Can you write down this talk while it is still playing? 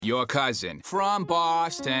your cousin from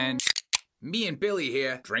Boston. Me and Billy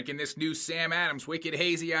here, drinking this new Sam Adams Wicked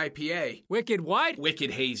Hazy IPA. Wicked what? Wicked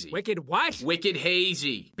Hazy. Wicked what? Wicked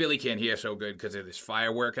Hazy. Billy can't hear so good because of this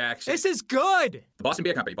firework accent. This is good! The Boston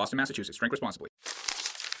Beer Company, Boston, Massachusetts. Drink responsibly.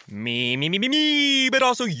 Me, but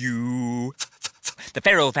also you. The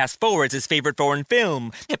Pharaoh fast forwards his favorite foreign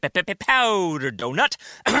film, Powder Donut.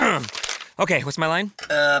 Okay, what's my line?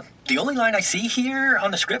 The only line I see here on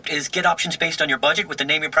the script is get options based on your budget with the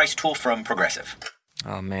Name Your Price tool from Progressive.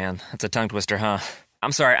 Oh man, that's a tongue twister, huh?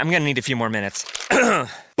 I'm sorry, I'm gonna need a few more minutes.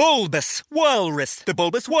 Bulbous Walrus, the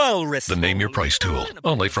Bulbous Walrus. The Name Your Price tool,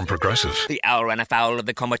 only from Progressive. The owl ran afoul of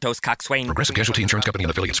the comatose coxswain. Progressive Casualty Insurance Company and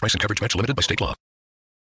affiliates. Price and coverage match limited by state law.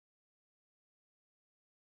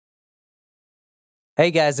 Hey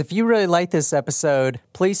guys, if you really like this episode,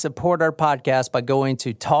 please support our podcast by going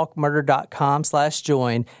to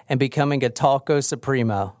talkmurder.com/join and becoming a Talko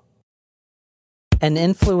Supremo. An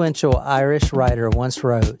influential Irish writer once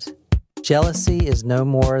wrote, "Jealousy is no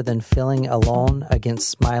more than feeling alone against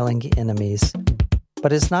smiling enemies.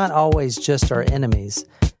 But it's not always just our enemies.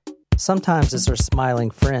 Sometimes it's our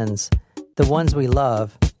smiling friends, the ones we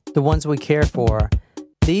love, the ones we care for.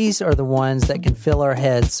 These are the ones that can fill our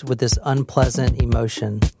heads with this unpleasant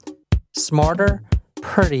emotion. Smarter,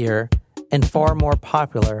 prettier, and far more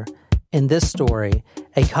popular. In this story,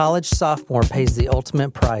 a college sophomore pays the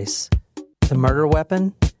ultimate price. The murder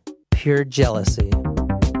weapon? Pure jealousy."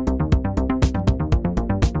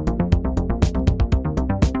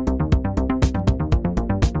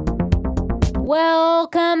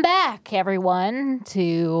 Welcome back, everyone,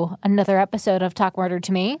 to another episode of Talk Murder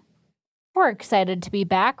to Me. We're excited to be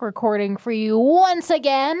back recording for you once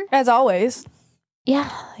again. As always. Yeah.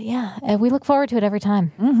 We look forward to it every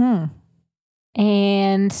time. Mm-hmm.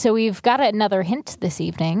 And so we've got another hint this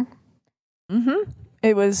evening. Mm-hmm.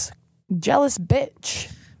 It was Jealous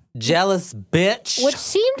Bitch. Jealous bitch. Which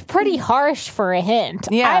seemed pretty harsh for a hint.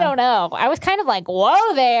 Yeah. I don't know. I was kind of like,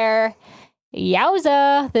 whoa there.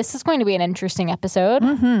 Yowza. This is going to be an interesting episode.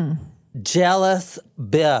 Mm-hmm. Jealous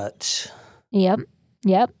bitch. Yep.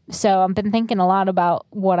 So I've been thinking a lot about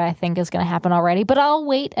what I think is going to happen already, but I'll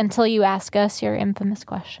wait until you ask us your infamous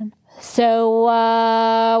question. So,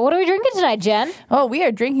 what are we drinking tonight, Jen? Oh, we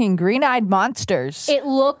are drinking Green-Eyed Monsters. It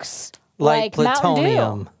looks like plutonium.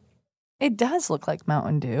 Mountain Dew. It does look like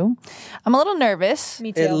Mountain Dew. I'm a little nervous.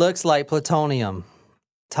 Me too. It looks like plutonium.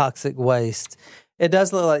 Toxic waste. It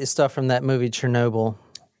does look like the stuff from that movie Chernobyl.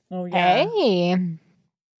 Oh, yeah. Hey,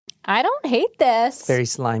 I don't hate this. Very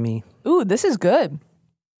slimy. Ooh, this is good.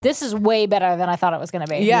 This is way better than I thought it was going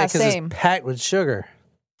to be. Yeah, because same. it's packed with sugar.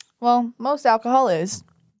 Well, most alcohol is.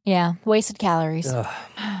 Yeah, wasted calories. Ugh,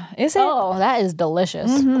 Is it? Oh, that is delicious.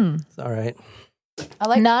 Mm-hmm. it's all right. I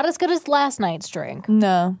like. Not as good as last night's drink,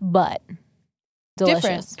 No. but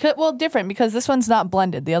delicious. Different because this one's not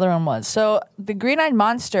blended. The other one was. So the Green-Eyed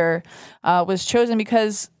Monster was chosen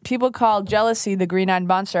because people call jealousy the Green-Eyed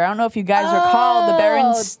Monster. I don't know if you guys recall the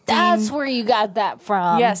Berenstain. That's where you got that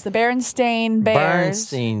from. Yes, the Berenstain Bears.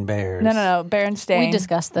 Bernstein Bears. No, Berenstain. We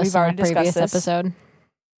discussed this We've in a already previous discussed this. episode.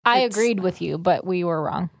 I agreed with you, but we were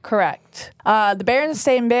wrong. Correct. The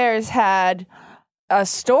Berenstain Bears had a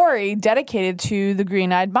story dedicated to the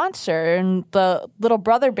Green-Eyed Monster, and the little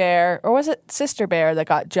brother bear, or was it sister bear, that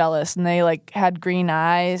got jealous, and they had green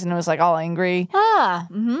eyes, and it was all angry. Yeah.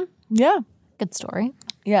 Good story.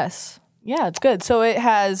 Yes. Yeah, it's good. So it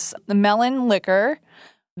has the melon liquor,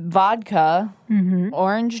 vodka,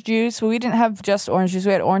 orange juice. Well, we didn't have just orange juice.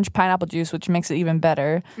 We had orange pineapple juice, which makes it even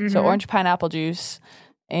better. So orange pineapple juice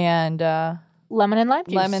and Lemon and lime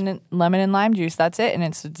juice. lemon and lime juice. That's it, and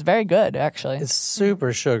it's very good actually. It's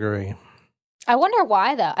super sugary. I wonder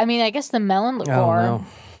why, though. I mean, I guess the melon liqueur know.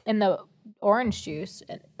 and the orange juice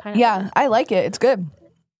and pineapple. Yeah, I like it. It's good.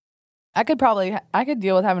 I could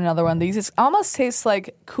deal with having another one of these. It almost tastes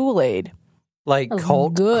like Kool-Aid. Like That's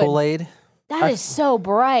cold good. Kool-Aid. That is so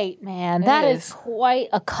bright, man. That is quite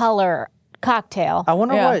a color cocktail. I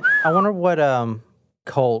wonder what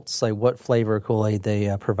Colts, what flavor Kool-Aid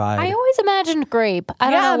they provide. I always imagined grape. I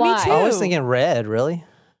don't know me why. too. I was thinking red, really.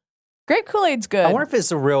 Grape Kool-Aid's good. I wonder if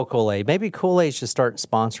it's a real Kool-Aid. Maybe Kool-Aid should start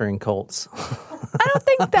sponsoring Colts. I don't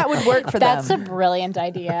think that would work for them. That's a brilliant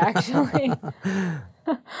idea, actually.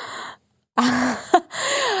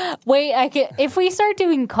 Wait, if we start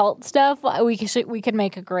doing cult stuff, we could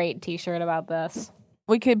make a great T-shirt about this.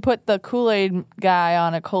 We could put the Kool-Aid guy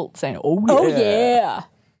on a Colt saying, "Oh yeah."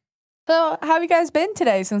 So, how have you guys been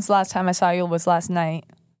today since the last time I saw you was last night?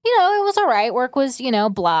 It was all right. Work was,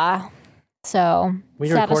 blah. So, We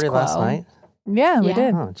status recorded quo. last night? Yeah, we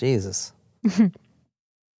did. Oh, Jesus.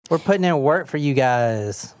 We're putting in work for you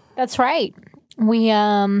guys. That's right.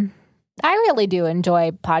 I really do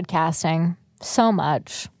enjoy podcasting so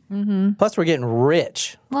much. Mm-hmm. Plus, we're getting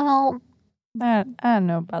rich. Well, I don't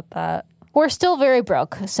know about that. we're still very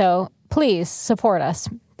broke, so please support us.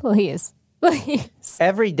 Please.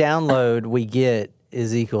 Every download we get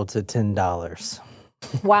is equal to $10.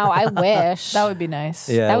 Wow, I wish. That would be nice.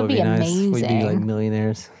 Yeah, That would be nice. amazing. We'd be like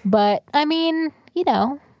millionaires. But, I mean,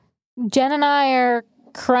 Jen and I are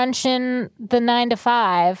crunching the 9 to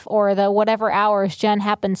 5 or the whatever hours Jen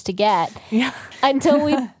happens to get until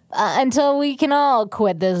we can all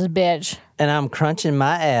quit this bitch. And I'm crunching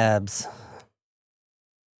my abs.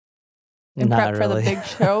 In Not prep for the really. big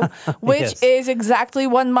show, which Yes. is exactly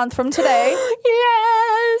 1 month from today.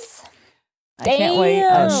 Yes. I can't wait.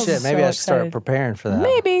 Damn. Oh, shit. Maybe so I should start excited. preparing for that.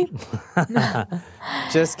 Maybe.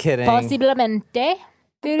 Just kidding. Posiblemente.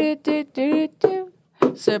 Do-do-do-do-do.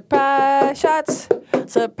 Surprise shots.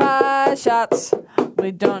 Surprise shots.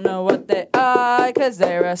 We don't know what they are because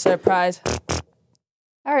they're a surprise.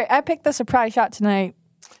 All right, I picked the surprise shot tonight.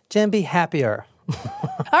 Jen, be happier. All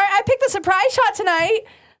right, I picked the surprise shot tonight.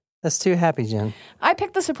 That's too happy, Jen. I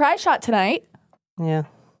picked the surprise shot tonight. Yeah.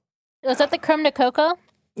 Was that the creme de coco?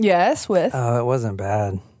 Yes, with. Oh, it wasn't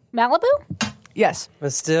bad. Malibu? Yes.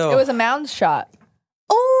 But still. It was a Mounds shot.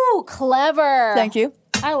 Ooh, clever. Thank you.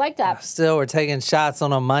 I like that. Still, we're taking shots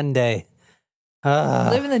on a Monday.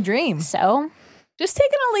 Ugh. Living the dream. So, Just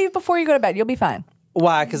taking a leave before you go to bed. You'll be fine.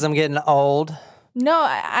 Why? Because I'm getting old. No,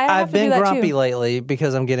 I have I've to been do that grumpy too. lately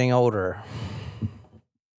because I'm getting older.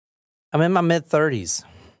 I'm in my mid-30s.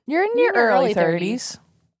 You're in your early 30s.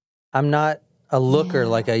 I'm not a looker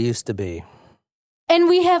like I used to be. and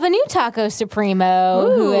we have a new Taco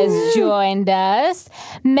Supremo who has joined us,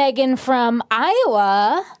 Megan from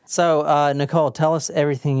Iowa. So, Nicole, tell us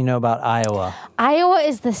everything you know about Iowa. Iowa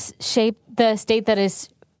is the state that is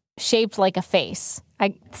shaped like a face.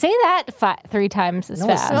 I say that 3 times as No,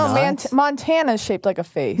 it's fast. not. No, Montana's shaped like a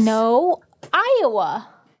face. No, Iowa.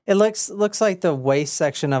 It looks like the waist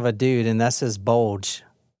section of a dude, and that's his bulge.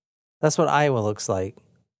 That's what Iowa looks like.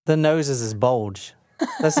 The nose is his bulge.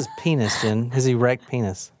 That's his penis, Jen. His erect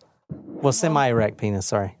penis. Well, semi-erect penis,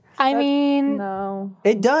 sorry. I mean, No.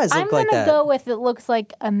 It does I'm look like going to that. go with it looks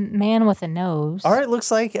like a man with a nose. Or it looks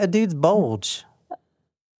like a dude's bulge.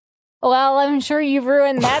 Well, I'm sure you've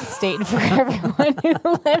ruined that state for everyone who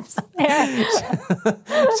lives there.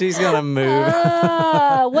 She's going to move.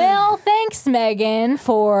 Well, thanks, Megan,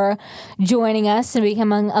 for joining us and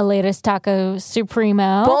becoming a latest Taco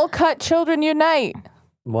Supremo. Bowl cut children unite.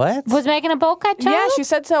 What? Was Megan a bowl cut child? Yeah, she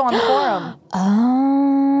said so on the forum.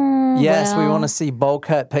 Oh. Yes, we well, want to see bowl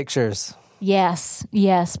cut pictures. Yes.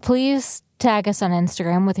 Please tag us on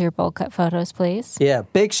Instagram with your bowl cut photos, please. Yeah,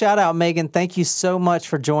 big shout out, Megan. Thank you so much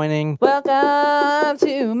for joining. Welcome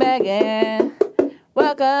to Megan.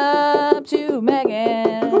 Welcome to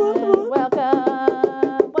Megan.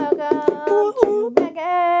 Welcome to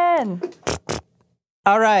Megan.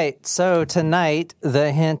 All right, so tonight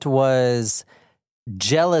the hint was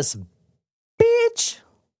jealous bitch.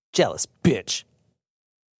 Jealous bitch.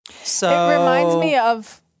 So It reminds me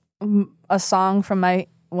of a song from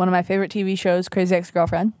one of my favorite TV shows, Crazy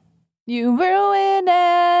Ex-Girlfriend. You ruin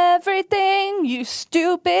everything, you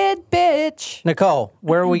stupid bitch. Nicole,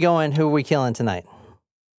 where are we going? Who are we killing tonight?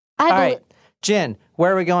 All right, Jen,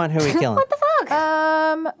 where are we going? Who are we killing? What the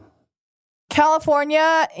fuck?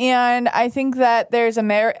 California, and I think that there's a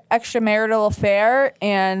extramarital affair,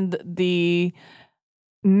 and the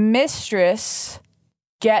mistress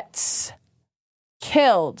gets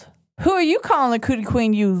killed. Who are you calling the cootie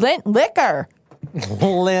queen, you lint liquor?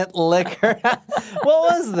 Lint liquor.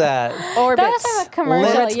 What was that? Orbits. That was from a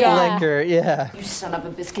commercial, Lint yeah. liquor, yeah. You son of a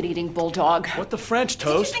biscuit-eating bulldog. What the French Did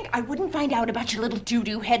you toast? think I wouldn't find out about your little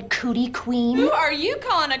doo-doo head cootie queen? Who are you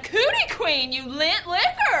calling a cootie queen, you lint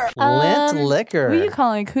liquor? Lint liquor. Who are you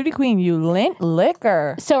calling a cootie queen, you lint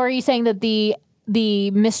liquor? So are you saying that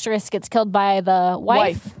the mistress gets killed by the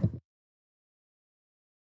wife?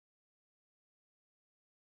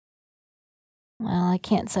 Well, I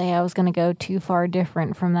can't say I was going to go too far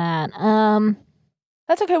different from that.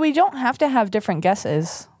 That's okay. We don't have to have different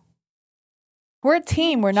guesses. We're a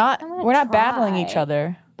team. We're not battling each try.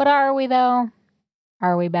 other. But are we though?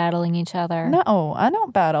 Are we battling each other? No, I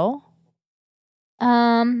don't battle.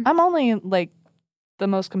 I'm only like the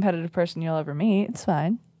most competitive person you'll ever meet. It's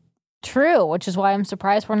fine. True, which is why I'm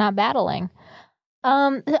surprised we're not battling.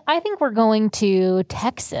 I think we're going to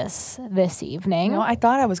Texas this evening. I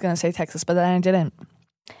thought I was going to say Texas, but then I didn't.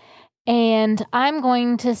 And I'm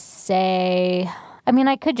going to say,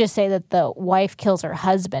 I could just say that the wife kills her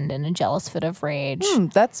husband in a jealous fit of rage.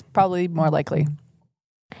 That's probably more likely.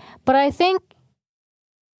 But I think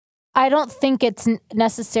I don't think it's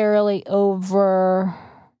necessarily over.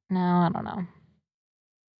 No, I don't know.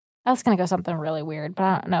 I was going to go something really weird, but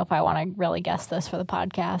I don't know if I want to really guess this for the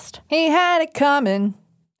podcast. He had it coming.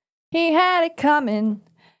 He had it coming.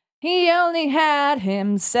 He only had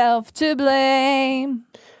himself to blame.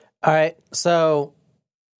 All right, so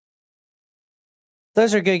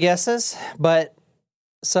those are good guesses, but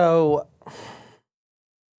so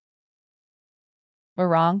we're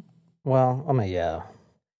wrong. Well, I mean, yeah.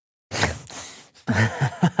 All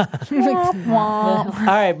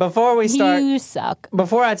right, before we start, you suck.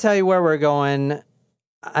 Before I tell you where we're going,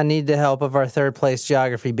 I need the help of our third place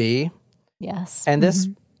geography bee. Yes. And this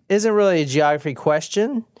isn't really a geography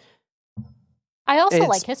question. I also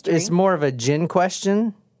like history. It's more of a Jen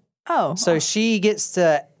question. Oh. So she gets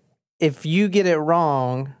to, if you get it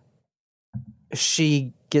wrong,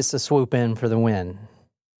 she gets to swoop in for the win.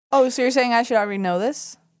 Oh, so you're saying I should already know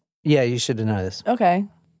this? Yeah, you should know this. Okay.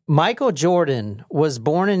 Michael Jordan was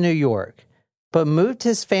born in New York, but moved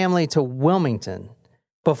his family to Wilmington.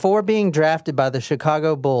 Before being drafted by the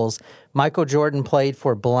Chicago Bulls, Michael Jordan played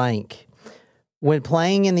for blank. When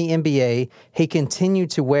playing in the NBA, he continued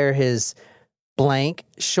to wear his blank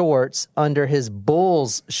shorts under his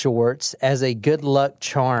Bulls shorts as a good luck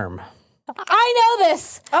charm. I know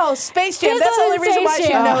this. Oh, Space Jam. His That's the only reason why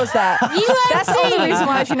she knows that. UNC. That's the only reason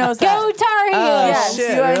why she knows that. Go Tar Heels. Yes,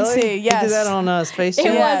 shit, UNC. really? Yes. He did that on Space Jam?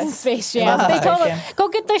 It Yes. wasn't Space Jam. They Space told Jam. him, go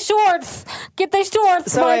get the shorts. Get the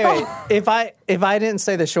shorts, So Michael. wait, if I didn't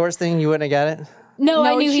say the shorts thing, you wouldn't have got it? No,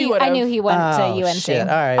 I No, knew she he would've. went to UNC. Shit.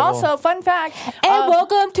 All right. Also, fun fact. And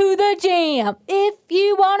welcome to the jam, if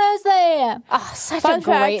you want to say it. Oh, such Fun a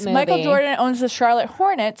great fact, movie. Michael Jordan owns the Charlotte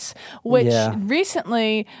Hornets, which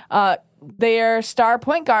recently their star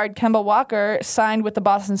point guard, Kemba Walker, signed with the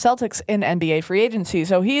Boston Celtics in NBA free agency.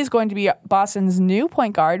 So he is going to be Boston's new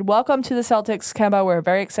point guard. Welcome to the Celtics, Kemba. We're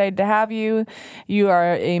very excited to have you. You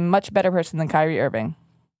are a much better person than Kyrie Irving.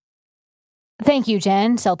 Thank you,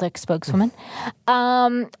 Jen, Celtic spokeswoman.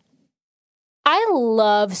 I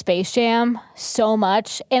love Space Jam so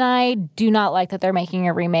much, and I do not like that they're making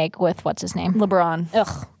a remake with, what's his name? LeBron.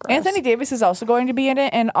 Ugh, gross. Anthony Davis is also going to be in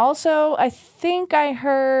it. And also, I think I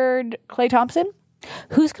heard Klay Thompson.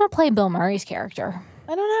 Who's going to play Bill Murray's character?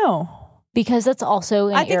 I don't know. Because that's also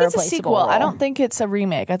an I think it's a irreplaceable sequel. role. I don't think it's a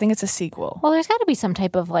remake. I think it's a sequel. Well, there's got to be some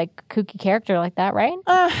type of, like, kooky character like that, right?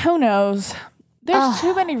 Who knows? There's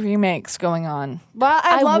too many remakes going on. Well,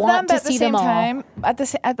 I love want them, to but at the see same them all. time,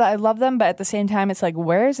 I love them, but at the same time, it's like,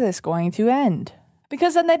 where is this going to end?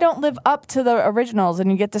 Because then they don't live up to the originals, and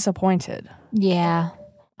you get disappointed. Yeah.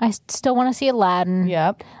 I still want to see Aladdin.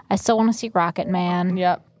 Yep. I still want to see Rocket Man.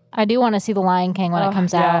 Yep. I do want to see The Lion King when it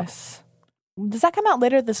comes out. Yes. Does that come out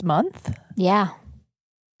later this month? Yeah.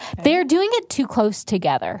 They're doing it too close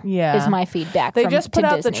together. Yeah. Is my feedback. They from, just put to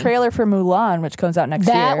out Disney. the trailer for Mulan, which comes out next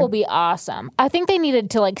year. That will be awesome. I think they needed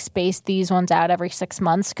to like space these ones out every 6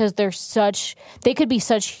 months because they could be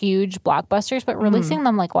such huge blockbusters, but releasing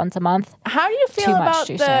them like once a month. How do you feel Too much about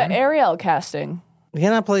too the soon. Ariel casting?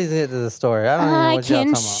 Can I please get to the story? I don't even know I what y'all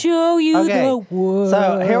can talking about. show you Okay. the world.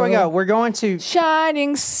 So here we go. We're going to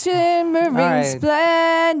Shining, shimmering, right.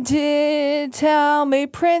 splendid. Tell me,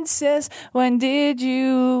 princess, when did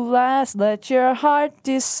you last let your heart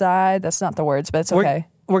decide? That's not the words, but it's okay.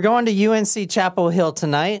 We're going to UNC Chapel Hill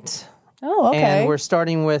tonight. Oh, okay. And we're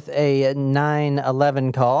starting with a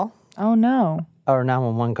 911 call. Oh, no. Or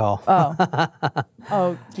 911 call.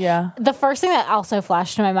 Oh, yeah. The first thing that also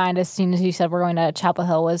flashed to my mind as soon as you said we're going to Chapel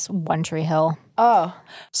Hill was One Tree Hill. Oh.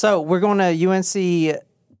 So we're going to UNC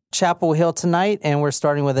Chapel Hill tonight, and we're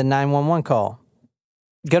starting with a 911 call.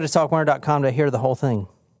 Go to talkwarner.com to hear the whole thing.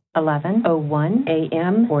 11:01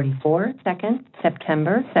 a.m. 44 seconds,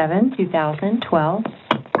 September 7, 2012.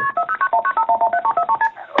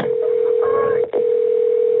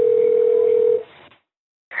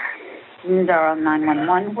 Zara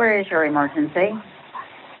 911, where is your emergency?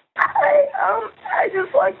 I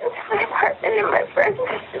just walked into my apartment and my friend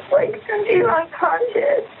just like Cindy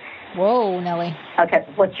unconscious. Whoa, Nellie. Okay,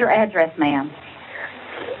 what's your address, ma'am?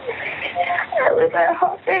 I live at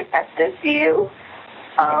Hawthorne at the View.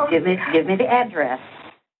 Give me the address.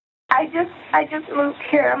 I just moved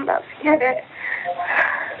here. I'm about to get it.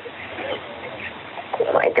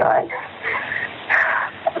 Oh my God.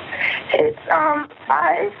 It's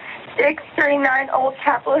 5639 Old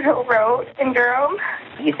Chapel Hill Road in Durham.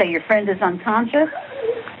 You say your friend is unconscious?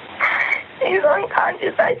 He's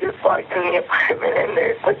unconscious. I just walked in the apartment and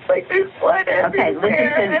there looks like there's blood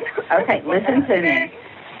everywhere. Listen to me.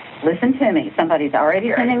 Listen to me. Somebody's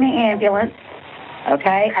already sending the ambulance.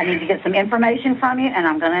 Okay? I need to get some information from you, and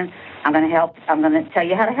I'm gonna help. I'm gonna tell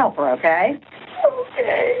you how to help her. Okay?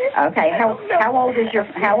 okay. Okay. How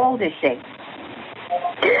old is she?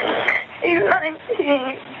 She's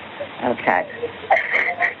 19. Okay.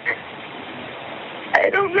 I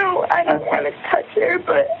don't know. I don't want to touch her,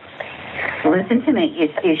 but... Listen to me.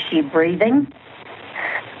 Is she breathing?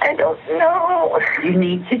 I don't know. You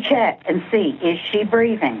need to check and see. Is she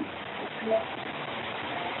breathing?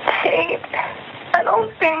 Kate, I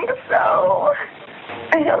don't think so.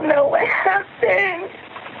 I don't know what happened.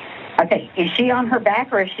 Okay. Is she on her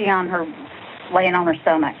back or is she laying on her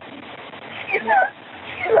stomach? She's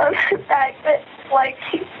on her back, but like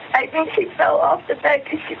I think she fell off the bed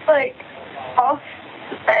because she's like off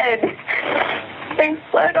the bed. There's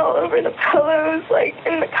blood all over the pillows, like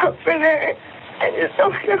in the comforter. I just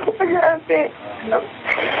don't know what happened.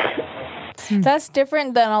 That's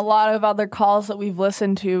different than a lot of other calls that we've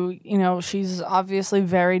listened to. You know, she's obviously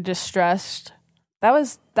very distressed. That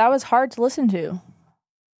was hard to listen to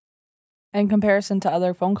in comparison to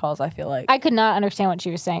other phone calls, I feel like. I could not understand what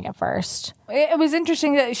she was saying at first. It was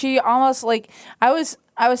interesting that she almost like I was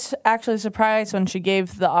actually surprised when she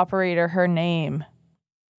gave the operator her name.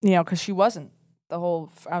 You know, because she wasn't I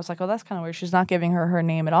was like, oh, that's kind of weird. She's not giving her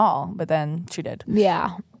name at all, but then she did.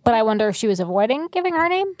 Yeah, but I wonder if she was avoiding giving her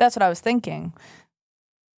name. That's what I was thinking.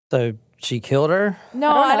 So she killed her?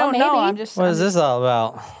 No, I don't know. Maybe. What is this all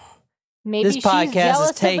about? Maybe this podcast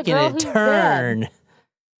is taking a turn. turn.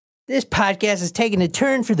 This podcast is taking a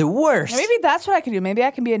turn for the worst. Maybe that's what I could do. Maybe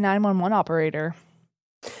I can be a 911 operator.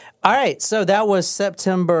 All right, so that was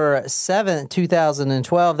September 7th,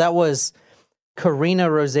 2012. That was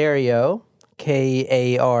Karina Rosario,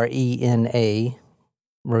 Karena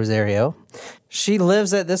Rosario. She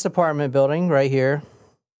lives at this apartment building right here.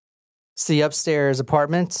 It's the upstairs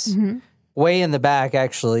apartments. Way in the back,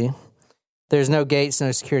 actually. There's no gates,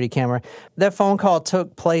 no security camera. That phone call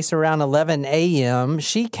took place around 11 a.m.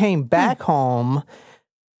 She came back home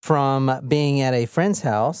from being at a friend's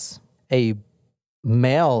house, a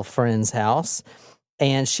male friend's house,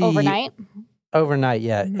 and she... Overnight,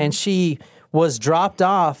 yeah. And she was dropped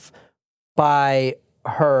off by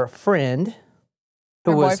her friend.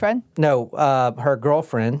 Her boyfriend? No, her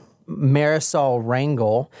girlfriend, Marisol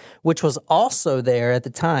Rangel, which was also there at the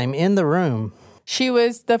time in the room.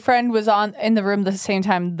 The friend was in the room the same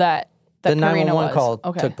time that the Karina 911 call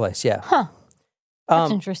Okay. took place, yeah. Huh.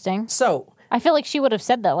 That's interesting. So I feel like she would have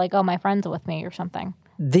said that, like, oh, my friend's with me or something.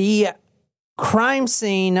 The crime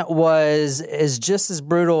scene is just as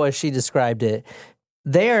brutal as she described it.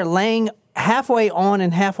 They are laying halfway on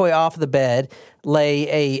and halfway off the bed, lay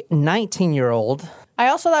a 19-year-old. I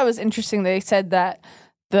also thought it was interesting. They said that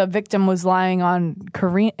the victim was lying in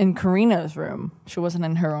Karina's room. She wasn't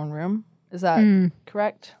in her own room. Is that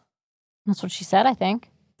correct? That's what she said, I think.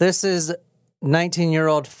 This is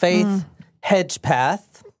 19-year-old Faith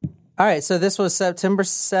Hedgepeth. All right, so this was September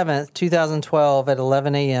 7th, 2012 at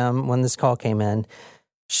 11 a.m. when this call came in.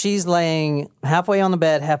 She's laying halfway on the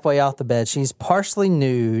bed, halfway off the bed. She's partially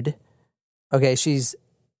nude. Okay, she's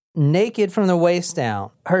naked from the waist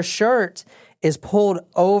down. Her shirt is pulled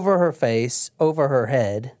over her face, over her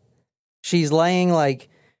head. She's laying like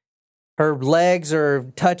her legs are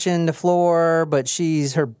touching the floor, but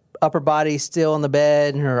her upper body's still in the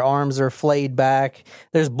bed and her arms are flayed back.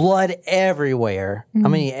 There's blood everywhere. I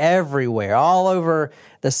mean, everywhere. All over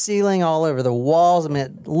the ceiling, all over the walls. I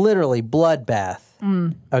mean, literally bloodbath.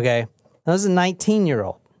 Okay? That was a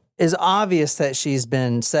 19-year-old. It's obvious that she's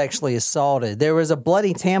been sexually assaulted. There was a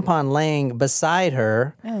bloody tampon laying beside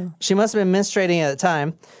her. Oh. She must have been menstruating at the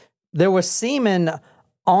time. There was semen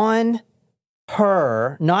on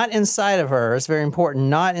her, not inside of her. It's very important,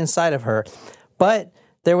 not inside of her. But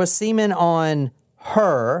there was semen on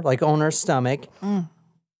her, like on her stomach,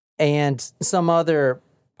 and some other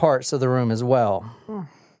parts of the room as well.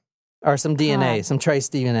 Or some DNA, some trace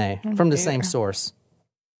DNA from the same source.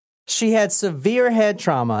 She had severe head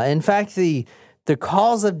trauma. In fact, the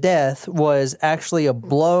cause of death was actually a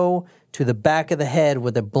blow to the back of the head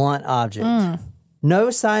with a blunt object.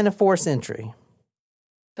 No sign of force entry.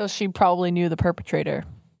 So she probably knew the perpetrator.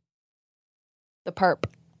 The perp.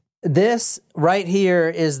 This right here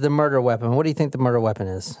is the murder weapon. What do you think the murder weapon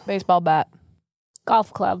is? Baseball bat.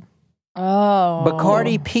 Golf club. Oh.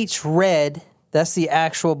 Bacardi Peach Red. That's the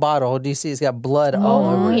actual bottle. Do you see it's got blood all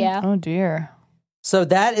over it? Yeah. Oh, dear. So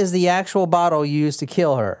that is the actual bottle used to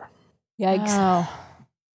kill her. Yikes. Oh.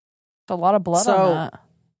 There's a lot of blood on that.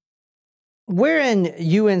 We're in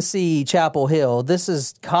UNC Chapel Hill. This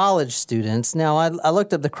is college students. Now, I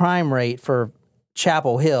looked up the crime rate for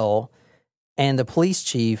Chapel Hill, and the police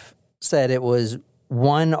chief said it was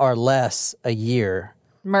 1 or less a year.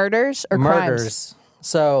 Murders or crimes?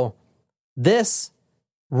 So this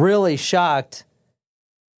really shocked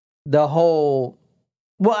the whole,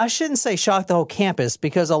 well, I shouldn't say shocked the whole campus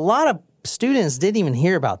because a lot of students didn't even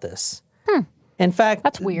hear about this. In fact,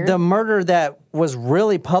 that's weird. The murder that was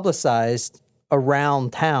really publicized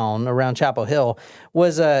around town, around Chapel Hill,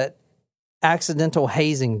 was a accidental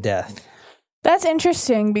hazing death. That's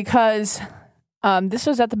interesting because this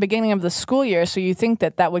was at the beginning of the school year, so you think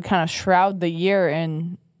that would kind of shroud the year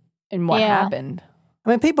in what happened. I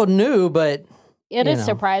mean, people knew, but it is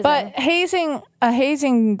surprising. But a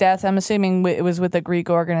hazing death, I'm assuming it was with a Greek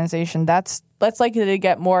organization. That's likely to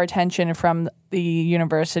get more attention from the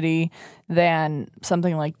university than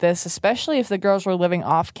something like this, especially if the girls were living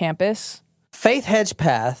off campus. Faith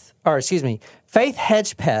Hedgepeth,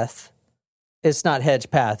 it's not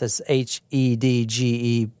Hedgepeth, it's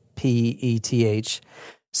Hedgepeth.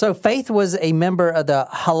 So Faith was a member of the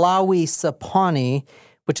Halawi Sapani,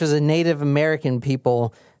 which was a Native American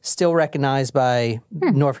people still recognized by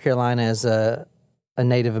North Carolina as a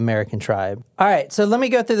Native American tribe. All right, so let me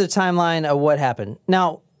go through the timeline of what happened.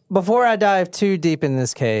 Now, before I dive too deep in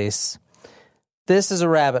this case, this is a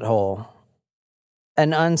rabbit hole,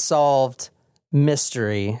 an unsolved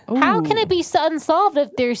mystery. Ooh. How can it be unsolved if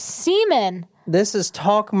there's semen? This is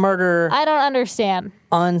Talk Murder. I don't understand.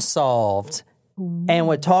 Unsolved. And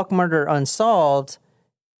with Talk Murder Unsolved,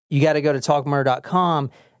 you got to go to talkmurder.com.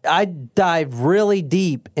 I dived really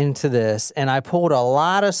deep into this, and I pulled a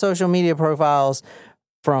lot of social media profiles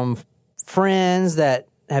from friends that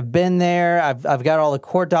have been there. I've got all the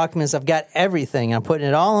court documents. I've got everything. I'm putting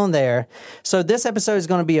it all on there. So this episode is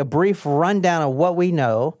going to be a brief rundown of what we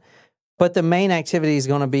know, but the main activity is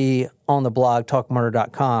going to be on the blog,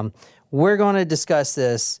 talkmurder.com. We're going to discuss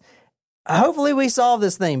this. Hopefully we solve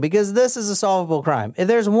this thing because this is a solvable crime. If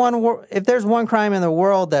there's one crime in the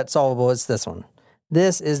world that's solvable, it's this one.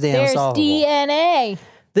 This is damn solvable. There's DNA.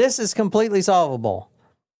 This is completely solvable.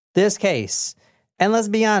 This case. And let's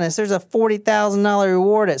be honest, there's a $40,000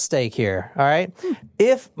 reward at stake here, all right?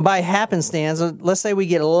 If by happenstance, let's say we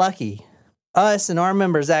get lucky, us and our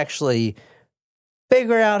members actually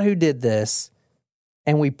figure out who did this,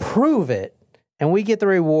 and we prove it, and we get the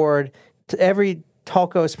reward to every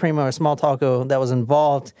Talco Supremo or small Talco that was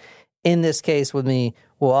involved in this case with me,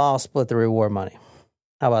 we'll all split the reward money.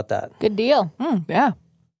 How about that? Good deal. Yeah.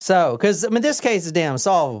 So, because, I mean, this case is damn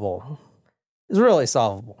solvable. It's really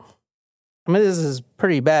solvable. I mean, this is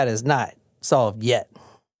pretty bad as not solved yet.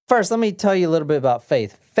 First, let me tell you a little bit about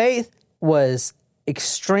Faith. Faith was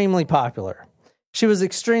extremely popular. She was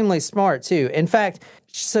extremely smart, too. In fact,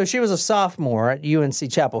 so she was a sophomore at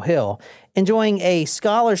UNC Chapel Hill, enjoying a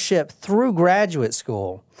scholarship through graduate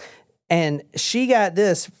school. And she got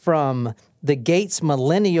this from the Gates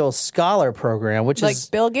Millennial Scholar Program, which like is...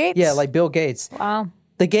 Like Bill Gates? Yeah, like Bill Gates. Wow.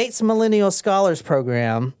 The Gates Millennial Scholars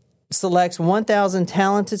Program selects 1,000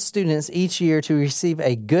 talented students each year to receive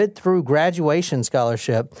a good through graduation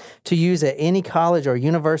scholarship to use at any college or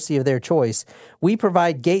university of their choice. We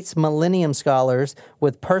provide Gates Millennium Scholars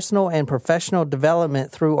with personal and professional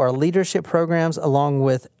development through our leadership programs along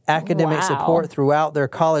with academic support throughout their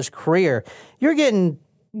college career. You're getting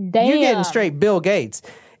straight Bill Gates.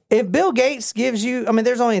 If Bill Gates gives you, I mean,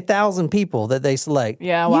 there's only 1,000 people that they select.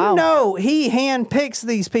 Yeah, wow. You know he handpicks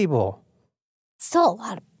these people. Still a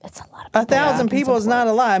lot of people. 1,000 people is not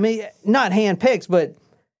a lot. I mean, not handpicks, but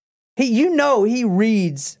he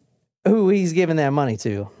reads who he's giving that money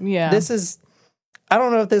to. Yeah. I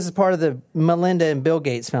don't know if this is part of the Melinda and Bill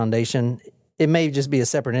Gates Foundation. It may just be a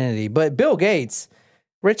separate entity, but Bill Gates,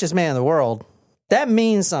 richest man in the world, that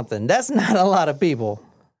means something. That's not a lot of people.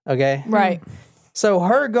 Okay? Right. So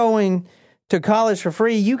her going to college for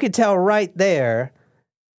free, you could tell right there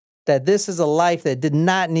that this is a life that did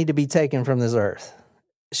not need to be taken from this earth.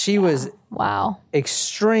 She was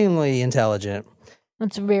extremely intelligent.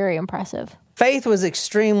 That's very impressive. Faith was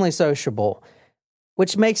extremely sociable,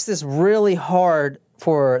 which makes this really hard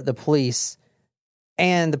for the police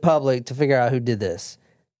and the public to figure out who did this.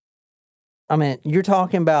 I mean, you're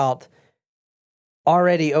talking about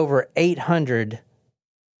already over 800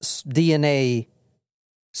 DNA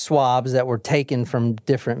swabs that were taken from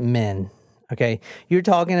different men, okay? You're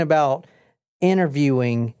talking about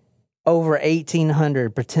interviewing over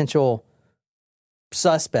 1,800 potential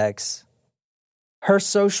suspects. Her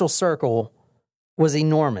social circle was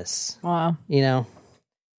enormous. Wow. You know?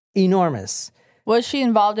 Enormous. Was she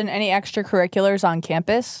involved in any extracurriculars on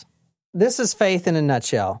campus? This is Faith in a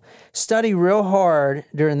nutshell. Study real hard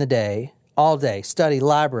during the day, all day. Study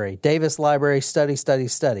library, Davis Library,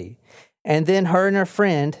 study. And then her and her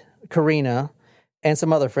friend, Karina, and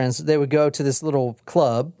some other friends, they would go to this little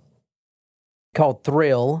club called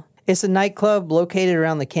Thrill. It's a nightclub located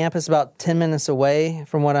around the campus about 10 minutes away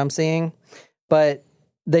from what I'm seeing. But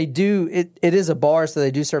they do, it is a bar, so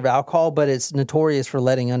they do serve alcohol, but it's notorious for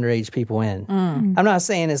letting underage people in. I'm not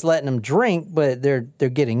saying it's letting them drink, but they're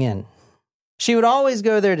getting in. She would always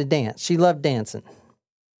go there to dance. She loved dancing.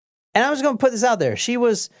 And I was going to put this out there. She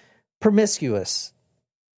was promiscuous,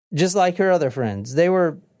 just like her other friends. They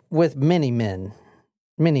were with many men,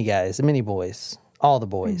 many guys, many boys, all the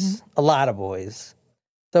boys, a lot of boys.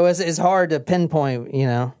 So it's hard to pinpoint, you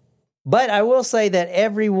know. But I will say that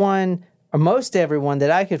everyone, or most everyone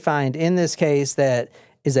that I could find in this case that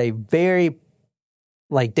is a very,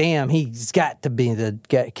 like, damn, he's got to be the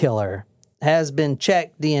killer, has been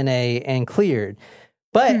checked DNA and cleared.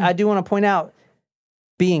 But I do want to point out,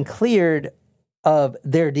 being cleared of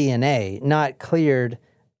their DNA, not cleared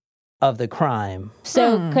of the crime.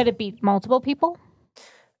 So could it be multiple people?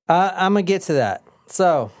 I'm going to get to that.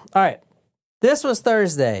 So, all right. This was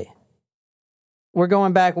Thursday. We're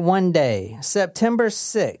going back one day, September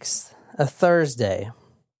 6th, a Thursday.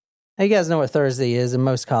 Now, you guys know what Thursday is in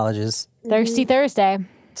most colleges. Thirsty Thursday.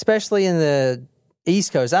 Especially in the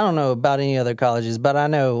East Coast. I don't know about any other colleges, but I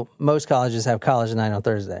know most colleges have college night on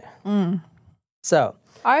Thursday. So.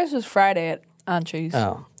 Ours was Friday at Auntie's.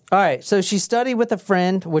 Oh. All right. So she studied with a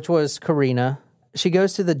friend, which was Karina. She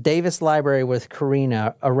goes to the Davis Library with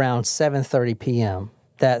Karina around 7:30 p.m.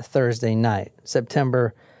 that Thursday night,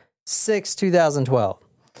 September 6, 2012.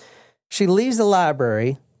 She leaves the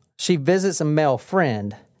library. She visits a male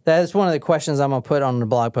friend. That is one of the questions I'm going to put on the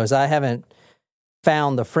blog post. I haven't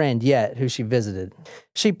found the friend yet who she visited.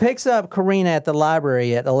 She picks up Karina at the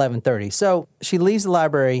library at 11:30. So she leaves the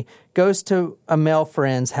library, goes to a male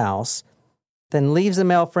friend's house, then leaves the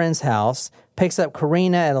male friend's house, picks up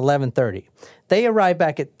Karina at 11:30. They arrive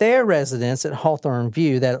back at their residence at Hawthorne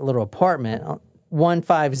View, that little apartment,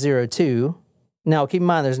 1502. Now, keep in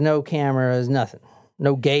mind, there's no cameras, nothing.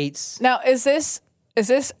 No gates. Now, is this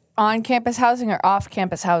on-campus housing or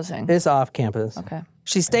off-campus housing? It's off-campus. Okay.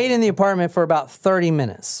 She stayed in the apartment for about 30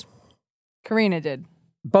 minutes. Karina did.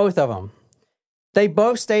 Both of them. They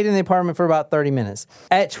both stayed in the apartment for about 30 minutes.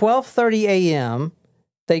 At 12:30 a.m.,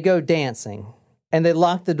 they go dancing, and they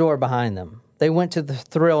lock the door behind them. They went to the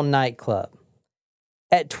Thrill nightclub.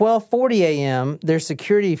 At 12:40 a.m., there's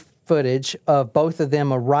security footage of both of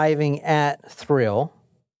them arriving at Thrill.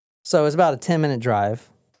 So it's about a 10-minute drive.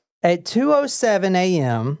 At 2:07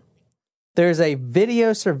 a.m., there's a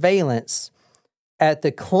video surveillance at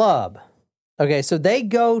the club. Okay, so they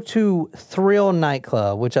go to Thrill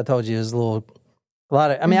nightclub, which I told you is a lot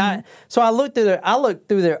of. I mean, I looked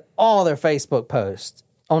through all their Facebook posts.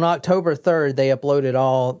 On October 3rd, they uploaded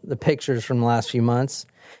all the pictures from the last few months,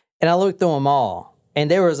 and I looked through them all, and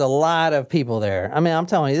there was a lot of people there. I mean, I'm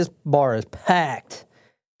telling you, this bar is packed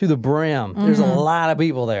to the brim. There's a lot of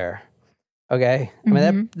people there. Okay, I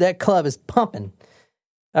mean that club is pumping.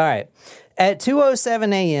 All right, at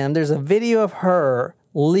 2:07 a.m., there's a video of her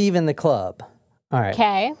leaving the club. All right.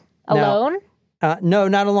 Okay. Alone? No,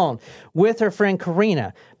 not alone. With her friend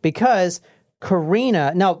Karina. Because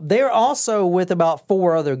Karina, now they're also with about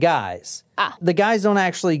 4 other guys. The guys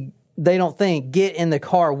they don't think, get in the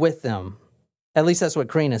car with them. At least that's what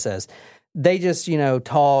Karina says. They just,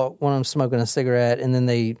 talk, one of them smoking a cigarette, and then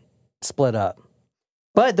they split up.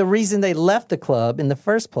 But the reason they left the club in the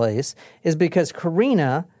first place is because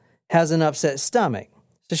Karina has an upset stomach.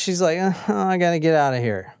 So she's like, I got to get out of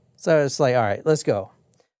here. So it's like, all right, let's go.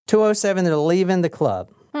 2:07, they're leaving the club.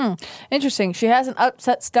 Interesting. She has an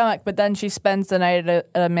upset stomach, but then she spends the night at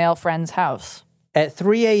a male friend's house. At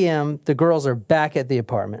 3 a.m., the girls are back at the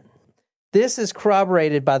apartment. This is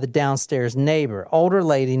corroborated by the downstairs neighbor, older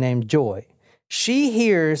lady named Joy. She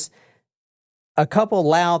hears a couple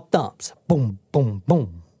loud thumps. Boom, boom,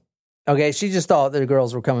 boom. Okay, she just thought that the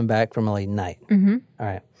girls were coming back from a late night. All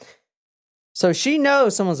right. So she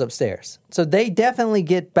knows someone's upstairs. So they definitely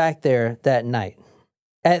get back there that night.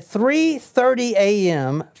 At 3:30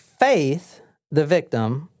 a.m., Faith, the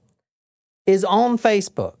victim, is on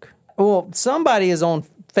Facebook. Well, somebody is on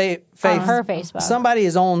Faith. On her Facebook. Somebody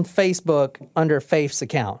is on Facebook under Faith's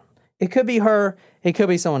account. It could be her. It could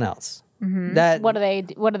be someone else. What are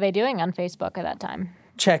they doing on Facebook at that time?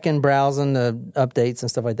 Checking, browsing the updates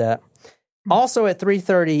and stuff like that. Also at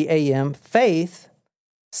 3:30 a.m., Faith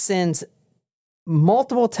sends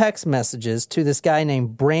multiple text messages to this guy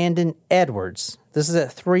named Brandon Edwards. This is at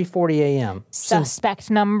 3:40 a.m. Suspect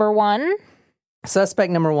number 1.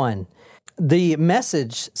 Suspect number 1. The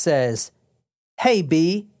message says, "Hey,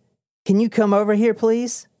 B, can you come over here,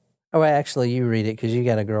 please?" Oh, actually, you read it because you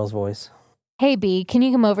got a girl's voice. Hey, B, can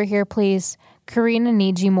you come over here, please? Karina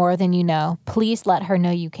needs you more than you know. Please let her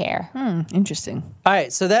know you care. Interesting. All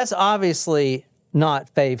right, so that's obviously not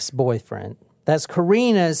Faith's boyfriend. That's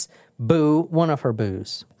Karina's boo, one of her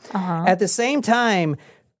boos. At the same time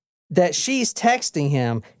that she's texting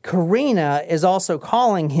him, Karina is also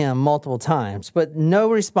calling him multiple times, but no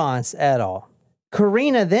response at all.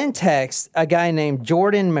 Karina then texts a guy named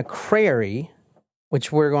Jordan McCrary,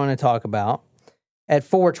 which we're going to talk about, at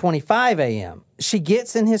 4:25 a.m. She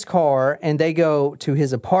gets in his car and they go to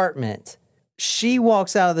his apartment. She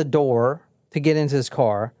walks out of the door to get into his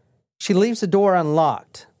car. She leaves the door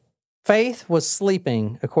unlocked. Faith was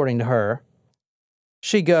sleeping, according to her.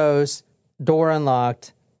 She goes, door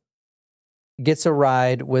unlocked, gets a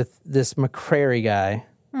ride with this McCrary guy.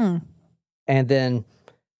 And then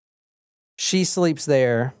she sleeps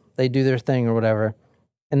there. They do their thing or whatever.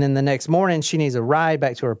 And then the next morning, she needs a ride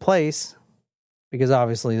back to her place because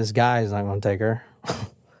obviously this guy is not going to take her.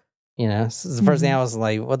 You know, this is the first thing I was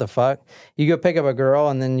like, what the fuck? You go pick up a girl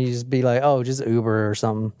and then you just be like, oh, just Uber or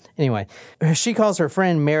something. Anyway, she calls her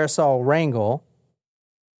friend Marisol Rangel.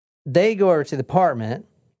 They go over to the apartment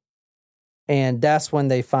and that's when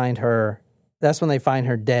they find her. That's when they find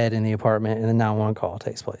her dead in the apartment and the 911 call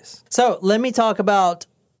takes place. So let me talk about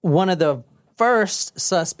one of the first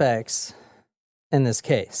suspects in this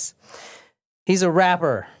case. He's a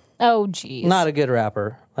rapper. Oh, geez. Not a good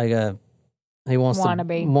rapper. Like he wants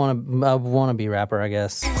wannabe. A wannabe rapper, I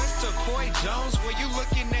guess.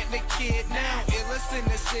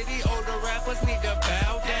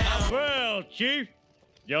 Well, Chief,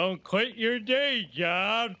 don't quit your day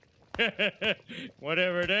job.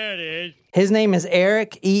 Whatever that is. His name is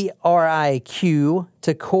Eric, E-R-I-Q,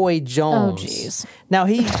 Takoy Jones. Oh, jeez. Now,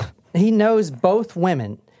 he knows both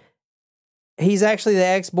women. He's actually the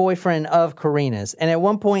ex-boyfriend of Karina's. And at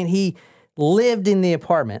one point, he lived in the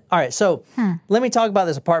apartment. All right, so let me talk about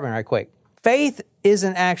this apartment right quick. Faith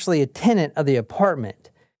isn't actually a tenant of the apartment.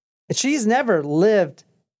 She's never lived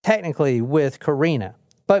technically with Karina.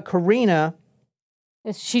 But Karina...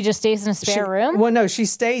 She just stays in a spare room? Well, no, she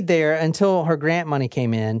stayed there until her grant money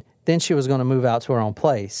came in. Then she was going to move out to her own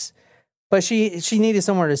place. But she needed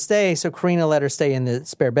somewhere to stay, so Karina let her stay in the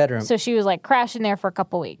spare bedroom. So she was like crashing there for a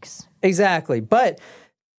couple weeks. Exactly. But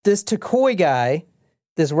this Takoy guy,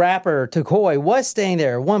 this rapper Takoy, was staying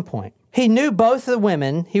there at one point. He knew both the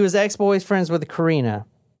women. He was ex-boyfriends with Karina.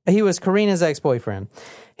 He was Karina's ex-boyfriend.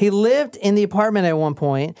 He lived in the apartment at one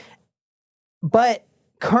point, but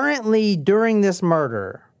currently during this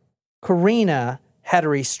murder, Karina had a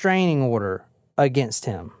restraining order against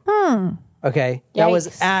him. Okay? Yikes. That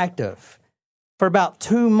was active for about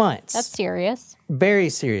 2 months. That's serious. Very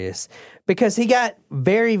serious. Because he got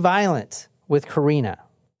very violent with Karina.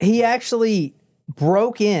 He actually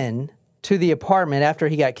broke in to the apartment after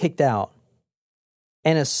he got kicked out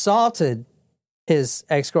and assaulted his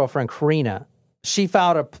ex-girlfriend, Karina. She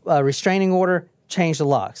filed a restraining order, changed the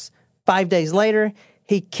locks. 5 days later,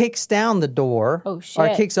 he kicks down the door. Oh, shit.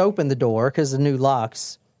 Or kicks open the door because of the new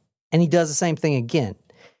locks. And he does the same thing again.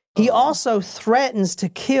 He also threatens to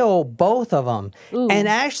kill both of them. Ooh. And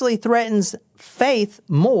actually threatens Faith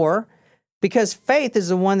more because Faith is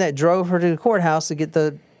the one that drove her to the courthouse to get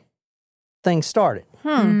the thing started.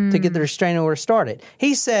 To get the restraining order started.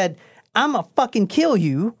 He said, I'm going to fucking kill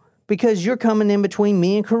you because you're coming in between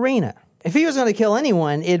me and Karina. If he was going to kill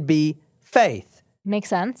anyone, it'd be Faith. Makes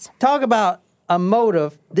sense. Talk about a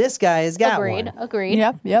motive. This guy has got one. Agreed.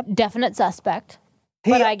 Yep. Definite suspect.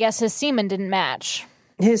 But I guess his semen didn't match.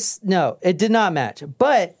 No, it did not match.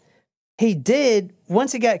 But he did,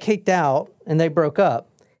 once he got kicked out and they broke up,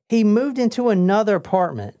 he moved into another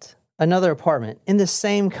apartment in the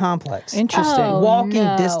same complex. Interesting. Walking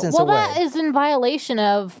distance away. Well, that is in violation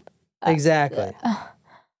of... Exactly.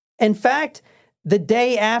 In fact, the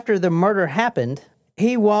day after the murder happened,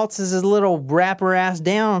 he waltzes his little rapper ass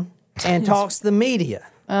down and talks to the media.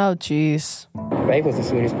 Oh, jeez. Faith was the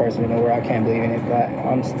sweetest person in the world. I can't believe in it, but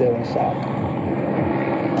I'm still in shock.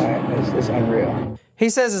 All right, it's unreal. He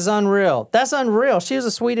says it's unreal. That's unreal. She was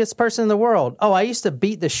the sweetest person in the world. Oh, I used to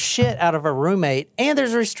beat the shit out of her roommate, and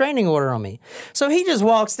there's a restraining order on me. So he just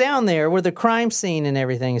walks down there where the crime scene and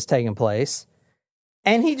everything is taking place,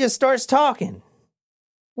 and he just starts talking.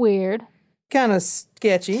 Weird. Kind of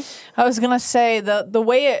sketchy. I was going to say, the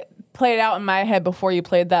way it played out in my head before you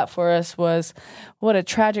played that for us was, what a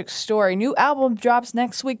tragic story. New album drops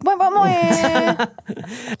next week.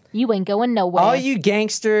 You ain't going nowhere. All you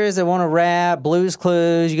gangsters that want to rap, Blues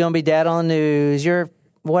Clues, you're going to be dad on the news, you're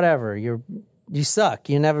whatever. You suck.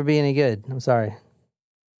 You'll never be any good. I'm sorry.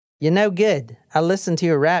 You're no good. I listen to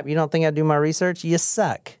your rap. You don't think I do my research? You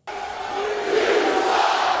suck.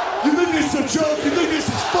 You think this is a joke? You think this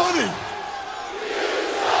is funny?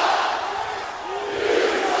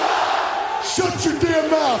 Shut your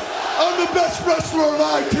damn mouth. I'm the best wrestler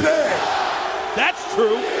alive today. That's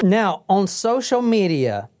true. Now, on social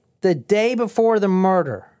media, the day before the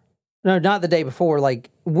murder, no, not the day before, like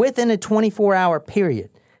within a 24-hour period.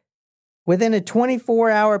 Within a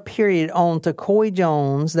 24-hour period on Tacoy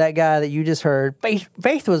Jones, that guy that you just heard,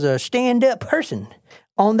 Faith was a stand-up person.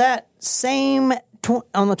 On that same,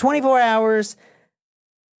 on the 24 hours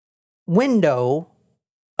window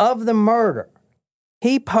of the murder,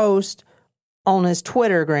 he posts on his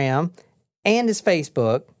Twittergram and his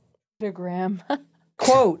Facebook,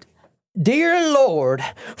 quote, "Dear Lord,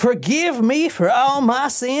 forgive me for all my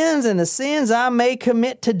sins and the sins I may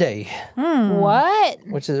commit today." What?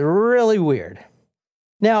 Which is really weird.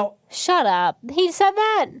 Now, shut up. He said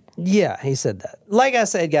that? Yeah, he said that. Like I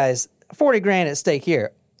said, guys, 40 grand at stake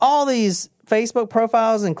here. All these Facebook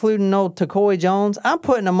profiles, including old Tacoy Jones, I'm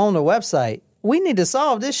putting them on the website. We need to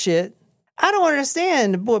solve this shit. I don't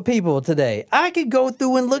understand what people today. I could go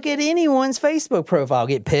through and look at anyone's Facebook profile,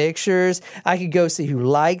 get pictures. I could go see who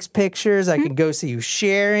likes pictures. I could go see who's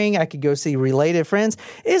sharing. I could go see related friends.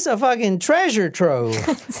 It's a fucking treasure trove.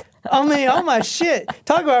 I mean, oh my shit.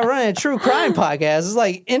 Talk about running a true crime podcast. It's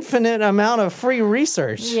like infinite amount of free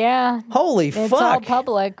research. Yeah. Holy It's fuck. all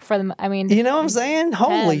public for them. I mean, You know what I'm saying?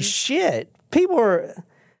 Holy shit. People are...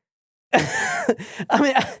 I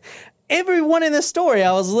mean... Everyone in the story,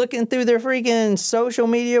 I was looking through their freaking social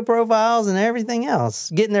media profiles and everything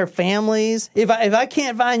else, getting their families. If I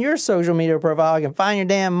can't find your social media profile, I can find your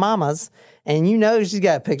damn mama's, and you know she's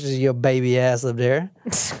got pictures of your baby ass up there.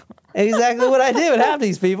 Exactly what I do with half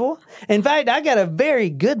these people. In fact, I got a very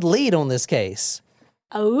good lead on this case.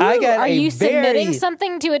 Oh, are you submitting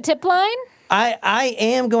something to a tip line? I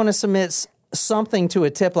am going to submit something to a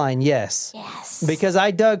tip line, yes. Yes. Because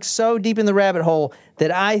I dug so deep in the rabbit hole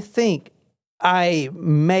that I think I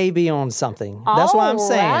may be on something. That's what I'm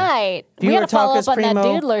saying. Right. We got to follow up on that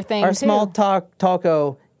doodler thing, our too. small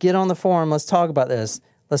talko, get on the forum. Let's talk about this.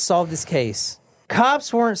 Let's solve this case.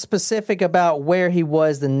 Cops weren't specific about where he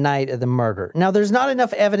was the night of the murder. Now, there's not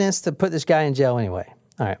enough evidence to put this guy in jail anyway.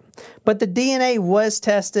 All right. But the DNA was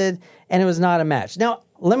tested, and it was not a match. Now,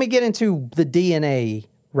 let me get into the DNA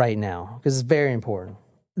right now, because it's very important.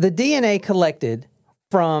 The DNA collected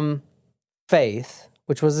from Faith,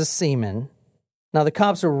 which was a semen. Now, the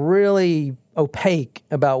cops are really opaque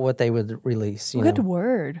about what they would release. Good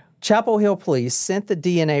word. Chapel Hill Police sent the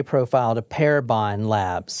DNA profile to Parabon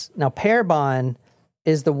Labs. Now, Parabon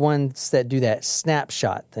is the ones that do that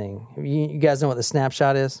snapshot thing. You guys know what the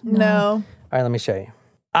snapshot is? No. All right, let me show you.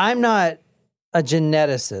 I'm not a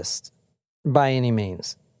geneticist by any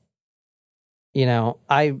means. You know,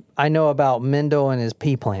 I know about Mendel and his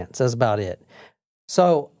pea plants. That's about it.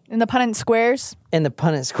 So... In the Punnett squares? In the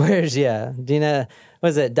Punnett squares, yeah. Do you know,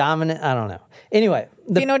 was it dominant? I don't know. Anyway.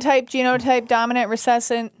 Phenotype, genotype, dominant,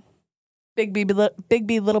 recessive, big B,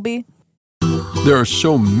 little b. There are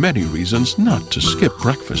so many reasons not to skip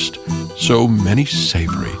breakfast. So many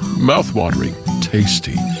savory, mouth-watering,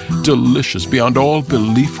 tasty, delicious beyond all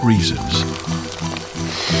belief reasons.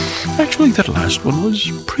 Actually, that last one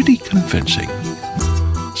was pretty convincing.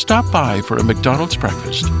 Stop by for a McDonald's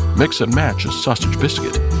breakfast. Mix and match a sausage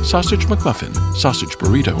biscuit, sausage McMuffin, sausage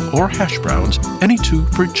burrito, or hash browns, any two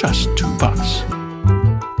for just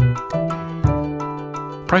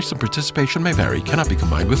 $2. Price and participation may vary, cannot be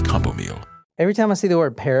combined with combo meal. Every time I see the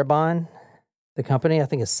word Parabon, the company, I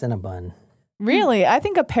think of Cinnabon. Really? I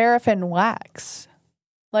think of paraffin wax.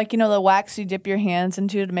 Like, you know, the wax you dip your hands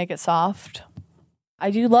into to make it soft. I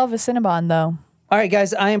do love a Cinnabon, though. All right,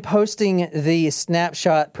 guys, I am posting the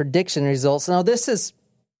snapshot prediction results. Now, this is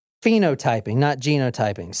phenotyping, not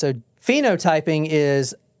genotyping. So phenotyping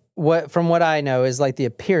is, from what I know, is like the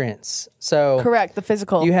appearance. So correct, the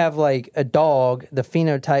physical. You have like a dog, the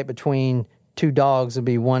phenotype between two dogs would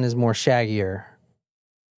be one is more shaggier.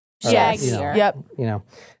 Shaggier. Yep. You know,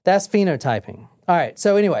 that's phenotyping. All right,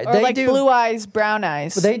 so anyway. Or they do blue eyes, brown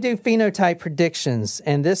eyes. They do phenotype predictions,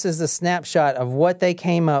 and this is the snapshot of what they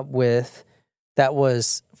came up with. That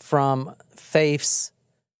was from Faith's,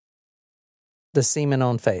 the semen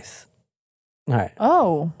on Faith. All right.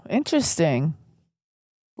 Oh, interesting.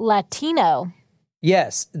 Latino.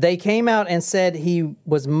 Yes, they came out and said he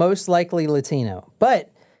was most likely Latino. But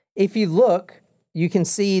if you look, you can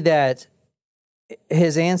see that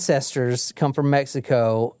his ancestors come from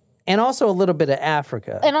Mexico and also a little bit of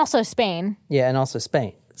Africa. And also Spain. Yeah, and also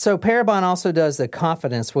Spain. So Parabon also does the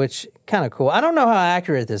confidence, which kind of cool. I don't know how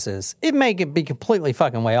accurate this is. It may be completely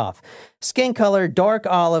fucking way off. Skin color, dark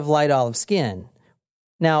olive, light olive skin.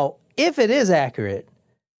 Now, if it is accurate,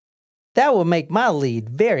 that will make my lead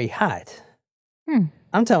very hot.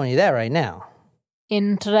 I'm telling you that right now.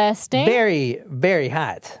 Interesting. Very, very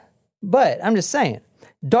hot. But I'm just saying,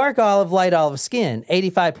 Dark olive, light olive skin,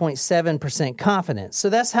 85.7% confidence. So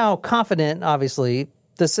that's how confident, obviously,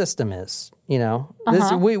 the system is. You know,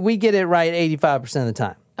 we get it right 85% of the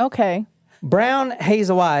time. Okay. Brown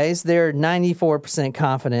hazel eyes, they're 94%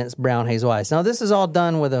 confidence brown hazel eyes. Now, this is all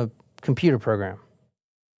done with a computer program.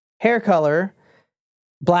 Hair color,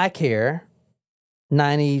 black hair,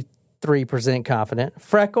 93% confident.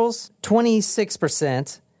 Freckles,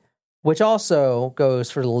 26%, which also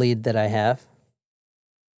goes for the lead that I have.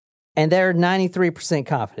 And they're 93%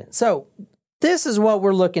 confident. So this is what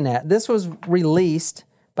we're looking at. This was released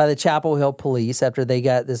by the Chapel Hill police after they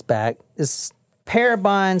got this back. This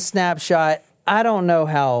Parabon snapshot, I don't know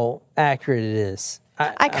how accurate it is.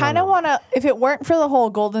 I kind of want to, if it weren't for the whole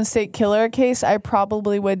Golden State Killer case, I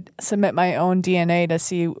probably would submit my own DNA to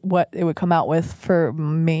see what it would come out with for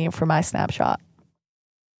me, for my snapshot.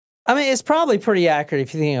 I mean, it's probably pretty accurate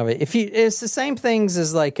if you think of it. It's the same things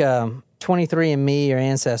as like 23andMe or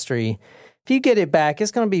Ancestry. If you get it back,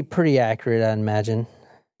 it's going to be pretty accurate, I imagine.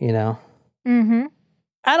 You know? Mm-hmm.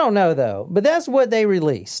 I don't know, though. But that's what they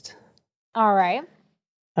released. All right.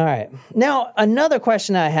 Now, another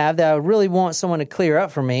question I have that I really want someone to clear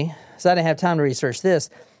up for me, because I didn't have time to research this,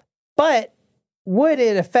 but would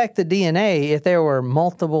it affect the DNA if there were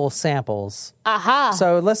multiple samples? Aha.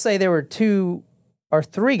 So let's say there were 2 or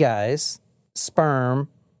 3 guys, sperm,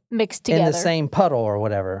 mixed together in the same puddle or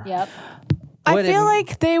whatever. Yep. I feel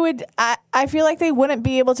like they would. I feel like they wouldn't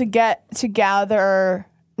be able to get to gather.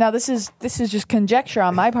 Now this is just conjecture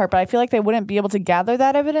on my part, but I feel like they wouldn't be able to gather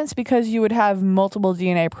that evidence because you would have multiple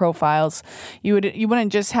DNA profiles. You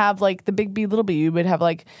wouldn't just have like the big B, little b. You would have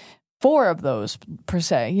like 4 of those per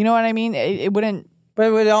se. You know what I mean? It wouldn't. But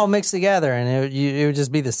it would all mix together, and it would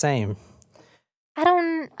just be the same. I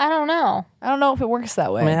don't know. I don't know if it works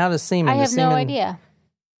that way. I mean, how does semen? I have no idea.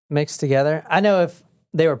 Mixed together. I know if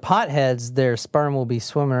they were potheads, their sperm will be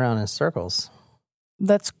swimming around in circles.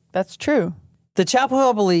 That's true. The Chapel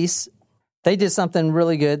Hill police, they did something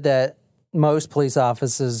really good that most police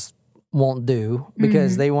offices won't do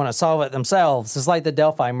because they want to solve it themselves. It's like the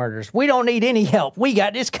Delphi murders. We don't need any help. We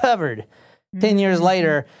got this covered. 10 years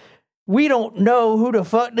later, we don't know who the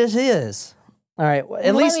fuck this is. All right.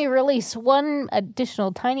 Let me release one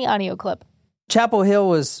additional tiny audio clip. Chapel Hill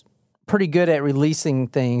was pretty good at releasing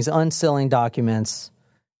things, unsealing documents,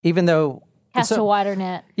 even though... Cast a wider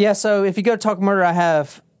net. Yeah, so if you go to Talk Murder, I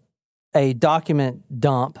have a document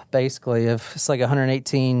dump, basically, of it's like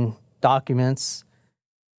 118 documents.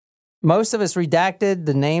 Most of it's redacted,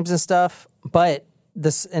 the names and stuff, but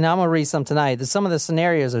this, and I'm going to read some tonight. Some of the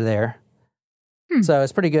scenarios are there. So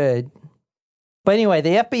it's pretty good. But anyway, the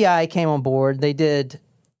FBI came on board. They did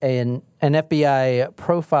an FBI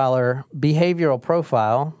profiler behavioral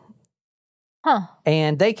profile.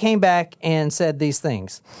 And they came back and said these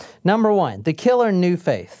things. Number 1, the killer knew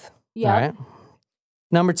Faith. Yeah. All right.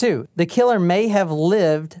 Number 2, the killer may have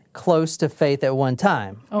lived close to Faith at one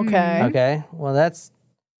time. Okay. Okay. Well, that's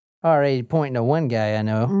already pointing to one guy I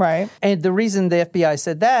know. Right. And the reason the FBI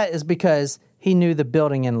said that is because he knew the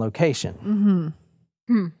building and location.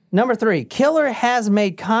 Number 3, killer has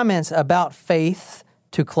made comments about Faith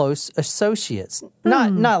to close associates.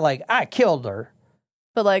 Not like, I killed her.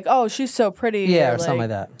 But like, oh, she's so pretty. Yeah, or something like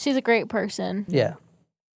that. She's a great person. Yeah.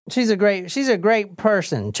 She's a great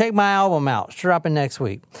person. Check my album out. It's dropping next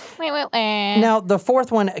week. Wait. Now, the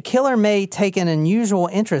 4th one, a killer may take an unusual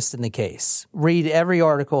interest in the case. Read every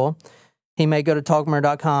article. He may go to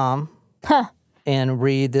talkmurder.com and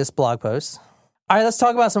read this blog post. All right, let's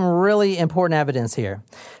talk about some really important evidence here.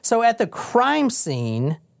 So at the crime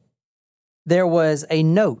scene, there was a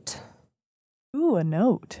note. Ooh, a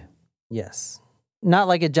note. Yes. Not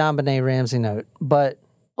like a John Benet Ramsey note, but...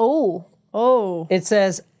 Oh. It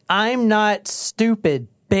says, I'm not stupid,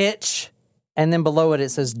 bitch. And then below it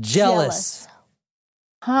says, jealous.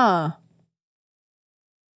 Huh.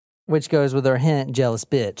 Which goes with our hint, jealous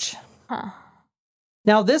bitch.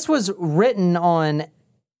 Now, this was written on...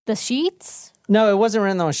 The sheets? No, it wasn't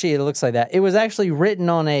written on a sheet. It looks like that. It was actually written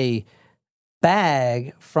on a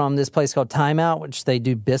bag from this place called Time Out, which they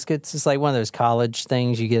do biscuits. It's like one of those college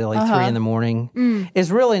things you get at like 3 in the morning.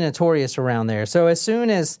 It's really notorious around there. So as soon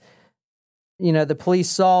as, the police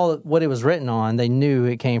saw what it was written on, they knew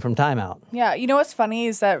it came from Time Out. Yeah, you know what's funny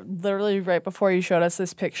is that literally right before you showed us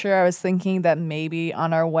this picture, I was thinking that maybe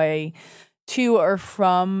on our way to or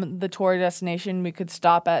from the tour destination, we could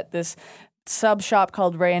stop at this sub shop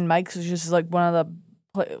called Ray and Mike's, which is like one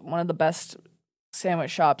of the best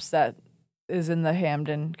sandwich shops that is in the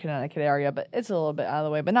Hamden, Connecticut area, but it's a little bit out of the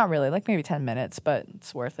way, but not really, like maybe 10 minutes, but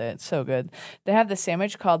it's worth it. It's so good. They have the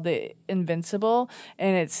sandwich called the Invincible,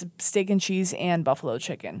 and it's steak and cheese and buffalo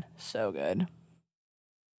chicken. So good.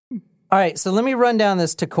 All right, so let me run down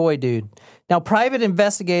this Takoi dude. Now, private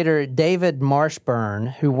investigator David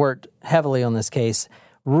Marshburn, who worked heavily on this case,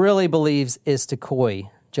 really believes it's Takoi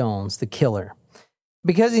Jones, the killer.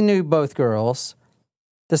 Because he knew both girls,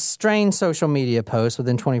 the strange social media posts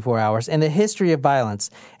within 24 hours, and the history of violence.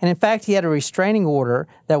 And in fact, he had a restraining order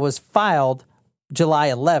that was filed July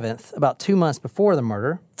 11th, about 2 months before the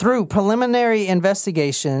murder. Through preliminary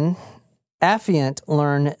investigation, Affiant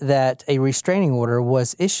learned that a restraining order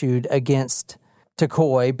was issued against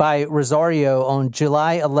Takoi by Rosario on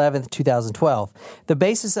July 11th, 2012. The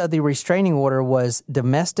basis of the restraining order was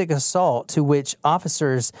domestic assault, to which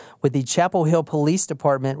officers with the Chapel Hill Police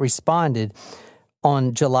Department responded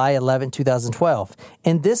on July 11, 2012.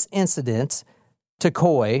 In this incident,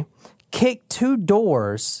 Takoi kicked 2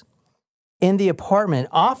 doors in the apartment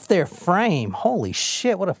off their frame. Holy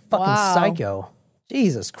shit, what a fucking psycho.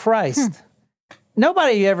 Jesus Christ.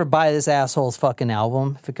 Nobody ever buy this asshole's fucking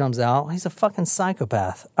album if it comes out. He's a fucking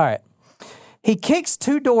psychopath. All right. He kicks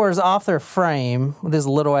 2 doors off their frame with his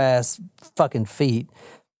little ass fucking feet.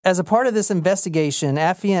 As a part of this investigation,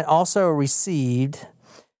 Affiant also received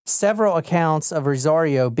several accounts of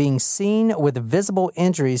Rosario being seen with visible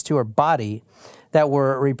injuries to her body that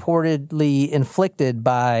were reportedly inflicted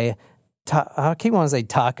by, I keep wanting to say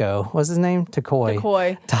Taco. What's his name?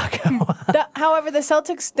 Takoi. Taco. However, the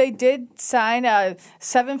Celtics, they did sign a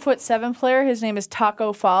 7'7" player. His name is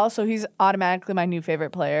Taco Fall, so he's automatically my new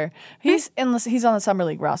favorite player. He's on the Summer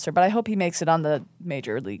League roster, but I hope he makes it on the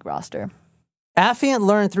Major League roster. Affiant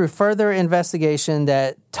learned through further investigation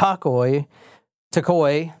that Takoi,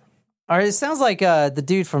 or it sounds like the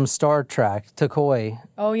dude from Star Trek,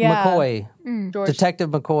 Oh, yeah. McCoy. George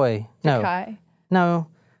Detective McCoy. No,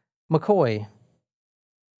 McCoy.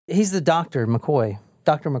 He's the doctor, McCoy.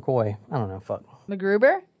 Dr. McCoy. I don't know, fuck.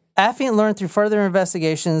 MacGruber? Affiant learned through further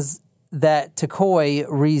investigations that Takoi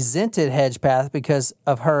resented Hedgepeth because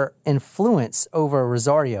of her influence over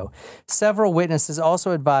Rosario. Several witnesses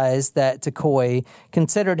also advised that Takoi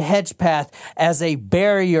considered Hedgepeth as a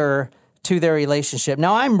barrier to their relationship.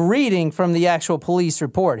 Now, I'm reading from the actual police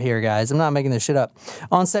report here, guys. I'm not making this shit up.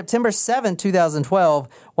 On September 7, 2012,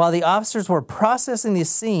 while the officers were processing the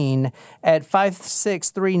scene at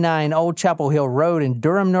 5639 Old Chapel Hill Road in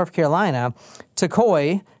Durham, North Carolina,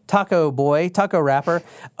 Takoi, Taco rapper,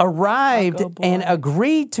 arrived and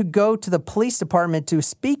agreed to go to the police department to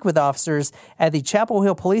speak with officers at the Chapel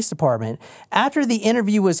Hill Police Department. After the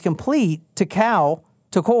interview was complete, Taco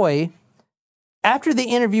Boy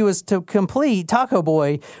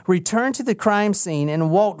returned to the crime scene and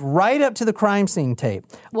walked right up to the crime scene tape.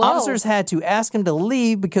 Whoa. Officers had to ask him to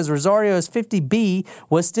leave because Rosario's 50B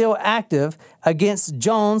was still active against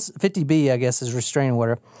Jones. 50B, I guess, is restraining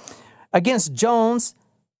order. Against Jones,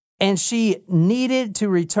 and she needed to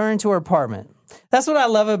return to her apartment. That's what I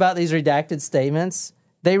love about these redacted statements.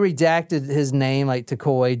 They redacted his name, like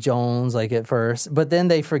Takoi Jones, like at first, but then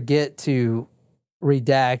they forget to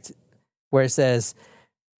redact where it says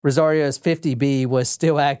Rosario's 50B was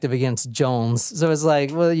still active against Jones. So it's like,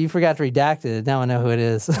 well, you forgot to redact it. Now I know who it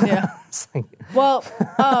is. Yeah. It's like,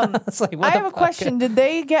 it's like, I have a question. Did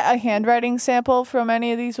they get a handwriting sample from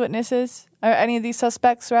any of these witnesses? Or any of these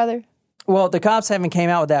suspects, rather? Well, the cops haven't came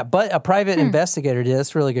out with that, but a private investigator did.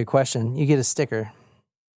 That's a really good question. You get a sticker.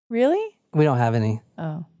 Really? We don't have any.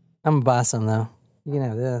 Oh. I'm going to buy some, though. You can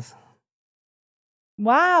have this.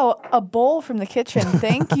 Wow, a bowl from the kitchen.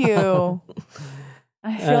 Thank you.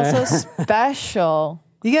 I feel so special.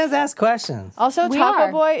 You guys ask questions. Also,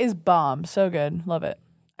 Taco Boy is bomb. So good. Love it.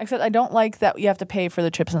 Except I don't like that you have to pay for the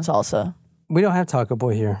chips and salsa. We don't have Taco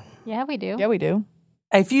Boy here. Yeah, we do. Yeah, we do.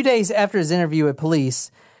 A few days after his interview with police,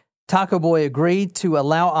 Taco Boy agreed to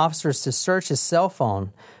allow officers to search his cell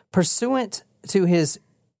phone. Pursuant to his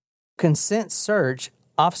consent search,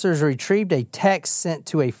 officers retrieved a text sent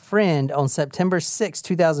to a friend on September 6,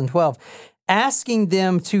 2012, asking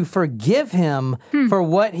them to forgive him for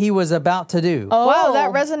what he was about to do. Oh. Wow,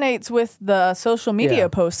 that resonates with the social media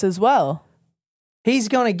posts as well. He's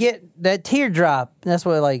going to get that teardrop. That's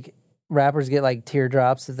what, like, rappers get, like,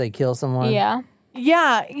 teardrops if they kill someone. Yeah.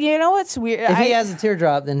 Yeah, you know what's weird? If he has a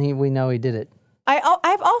teardrop, then we know he did it.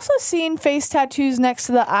 I've also seen face tattoos next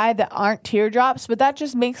to the eye that aren't teardrops, but that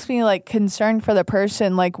just makes me like concerned for the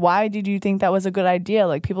person. Like, why did you think that was a good idea?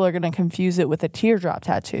 Like, people are going to confuse it with a teardrop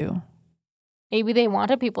tattoo. Maybe they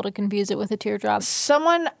wanted people to confuse it with a teardrop.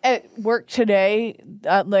 Someone at work today,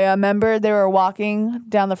 a member, they were walking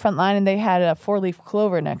down the front line and they had a 4-leaf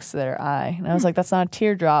clover next to their eye. And I was like, that's not a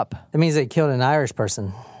teardrop. That means they killed an Irish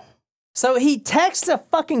person. So he texts a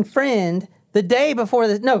fucking friend the day before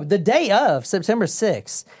the day of September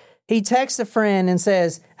 6th. He texts a friend and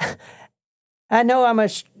says, I know I'm a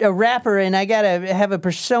rapper and I gotta have a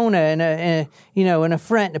persona and a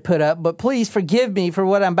front to put up, but please forgive me for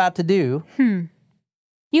what I'm about to do.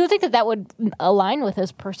 You would think that would align with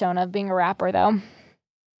his persona of being a rapper, though.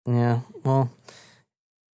 Yeah, well.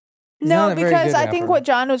 No, because I think what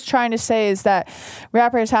John was trying to say is that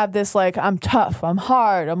rappers have this, like, I'm tough, I'm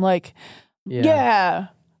hard, I'm like, yeah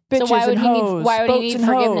bitches so why would and hoes, why would he need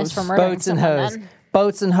forgiveness for murdering boats and someone hoes. then?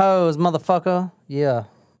 Boats and hoes, motherfucker. Yeah.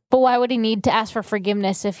 But why would he need to ask for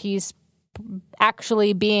forgiveness if he's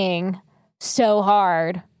actually being so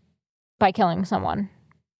hard by killing someone?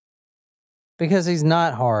 Because he's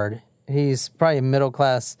not hard. He's probably a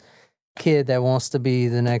middle-class kid that wants to be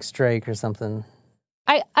the next Drake or something.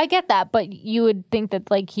 I get that, but you would think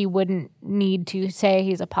that like he wouldn't need to say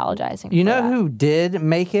he's apologizing. You know who did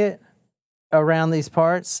make it around these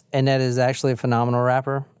parts, and that is actually a phenomenal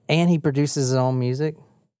rapper, and he produces his own music?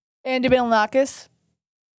 Andy Milonakis?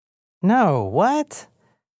 No, what?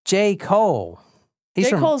 J. Cole.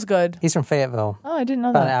 Cole's good. He's from Fayetteville. Oh, I didn't know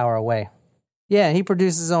about that. an hour away. Yeah, he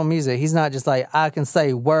produces his own music. He's not just like, I can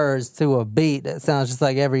say words to a beat that sounds just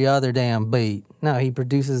like every other damn beat. No, he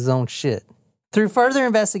produces his own shit. Through further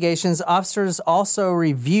investigations, officers also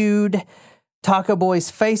reviewed Taco Boy's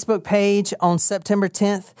Facebook page on September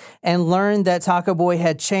 10th and learned that Taco Boy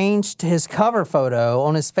had changed his cover photo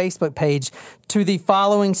on his Facebook page to the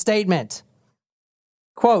following statement.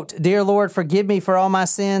 Quote, Dear Lord, forgive me for all my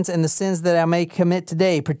sins and the sins that I may commit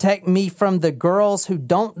today. Protect me from the girls who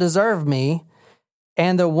don't deserve me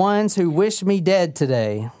and the ones who wish me dead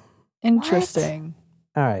today. Interesting.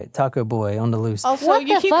 All right, Taco Boy on the loose. Also,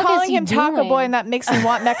 you keep calling him Taco Boy, and that makes me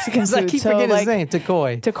want Mexican food. I keep forgetting his name,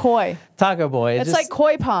 Tacoy. Taco Boy. It's like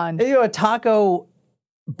Koi Pond. A Taco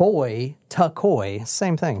Boy, Tacoy,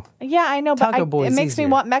 same thing. Yeah, I know, but it makes me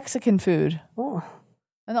want Mexican food. Oh.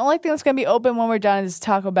 And the only thing that's going to be open when we're done is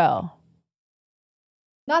Taco Bell.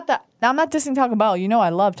 Not that I'm not dissing Taco Bell. You know I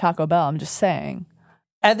love Taco Bell. I'm just saying.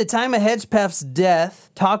 At the time of Hedgepeth's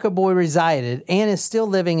death, Taco Boy resided and is still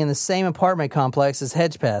living in the same apartment complex as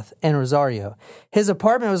Hedgepeth in Rosario. His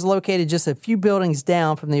apartment was located just a few buildings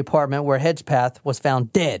down from the apartment where Hedgepeth was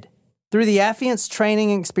found dead. Through the affiant's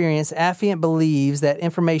training experience, affiant believes that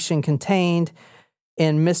information contained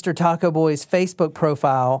in Mr. Taco Boy's Facebook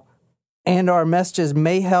profile and our messages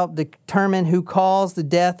may help determine who caused the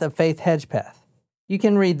death of Faith Hedgepeth. You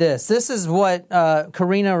can read this. This is what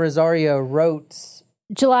Karina Rosario wrote.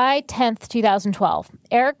 July 10th, 2012.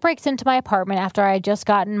 Eric breaks into my apartment after I had just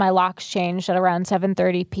gotten my locks changed at around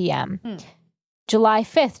 7:30 p.m. July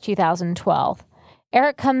 5th, 2012.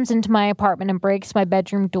 Eric comes into my apartment and breaks my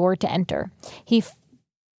bedroom door to enter. He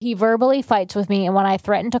verbally fights with me, and when I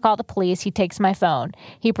threaten to call the police, he takes my phone.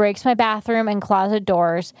 He breaks my bathroom and closet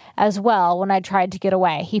doors as well when I tried to get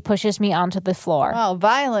away. He pushes me onto the floor. Wow,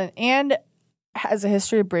 violent, and has a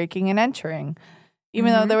history of breaking and entering.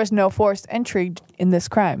 Even though there was no forced entry in this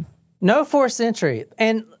crime. No forced entry.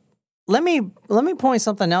 And let me point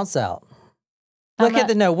something else out. Look at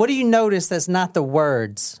the note. What do you notice that's not the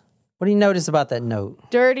words? What do you notice about that note?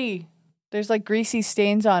 Dirty. There's like greasy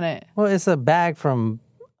stains on it. Well, it's a bag from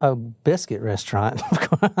a biscuit restaurant.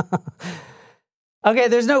 Okay,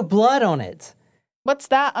 there's no blood on it. What's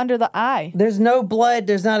that under the eye? There's no blood.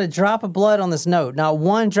 There's not a drop of blood on this note. Not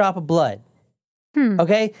one drop of blood.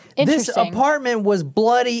 Okay? This apartment was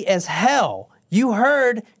bloody as hell. You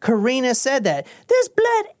heard Karina said that. There's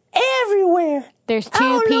blood everywhere. There's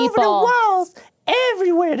two people. All over the walls.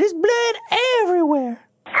 Everywhere. There's blood everywhere.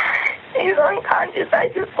 He's unconscious.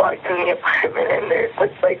 I just walked in the apartment and there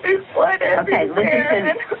looks like there's blood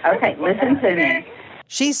everywhere. Listen to me.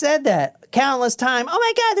 She said that countless times. Oh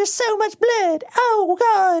my God, there's so much blood. Oh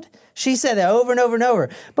God. She said that over and over and over.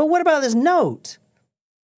 But what about this note?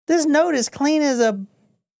 This note is clean as a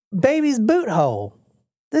baby's boot hole.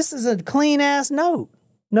 This is a clean-ass note.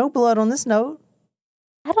 No blood on this note.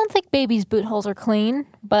 I don't think babies' boot holes are clean,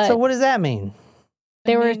 but... So what does that mean?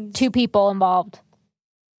 There were two people involved.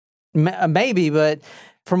 Maybe, but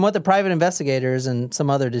from what the private investigators and some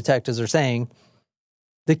other detectives are saying,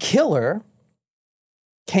 the killer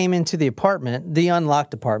came into the apartment, the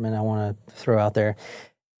unlocked apartment I want to throw out there,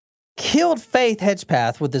 killed Faith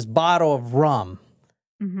Hedgepeth with this bottle of rum.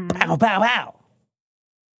 Pow, pow, pow.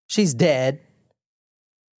 She's dead.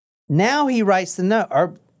 Now he writes the note,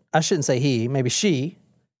 or I shouldn't say he, maybe she.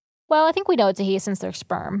 Well, I think we know it's a he since they're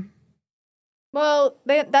sperm. Well,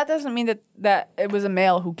 that doesn't mean that it was a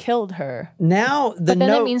male who killed her. Now the But then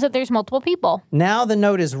note, that means that there's multiple people. Now the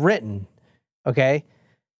note is written, okay?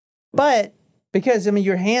 But because, I mean,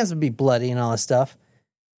 your hands would be bloody and all this stuff,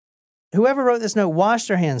 whoever wrote this note washed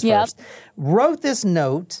their hands first, wrote this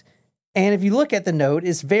note. And if you look at the note,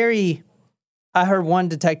 it's very I heard one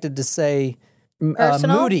detective to say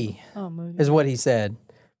moody, is what he said.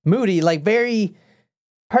 Moody, like very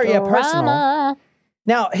personal.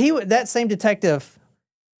 Now, that same detective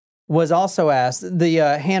was also asked, the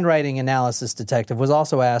handwriting analysis detective was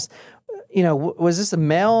also asked, was this a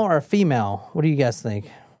male or a female? What do you guys think?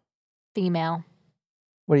 Female.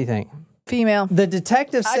 What do you think? Female. The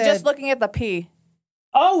detective said... just looking at the P.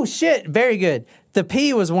 Oh, shit. Very good. The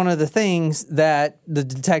P was one of the things that the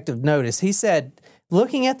detective noticed. He said,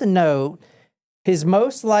 looking at the note, is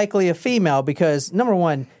most likely a female because, number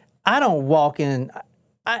one, I don't walk in...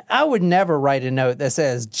 I would never write a note that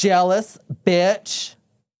says, jealous, bitch,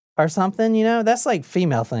 or something, That's like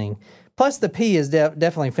female thing. Plus, the P is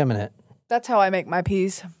definitely feminine. That's how I make my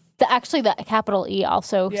P's. Actually, the capital E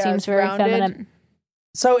also seems very rounded. feminine.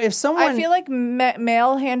 So if someone... I feel like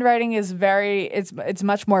male handwriting is it's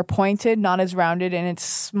much more pointed, not as rounded, and it's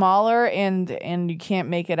smaller, and you can't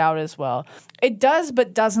make it out as well. It does,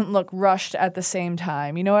 but doesn't look rushed at the same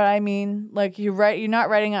time. You know what I mean? Like you're not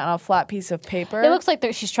writing it on a flat piece of paper. It looks like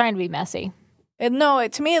she's trying to be messy. To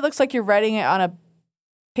me, it looks like you're writing it on a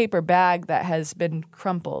paper bag that has been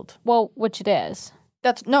crumpled. Well, which it is.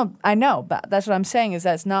 I know, but that's what I'm saying is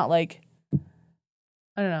that's not like...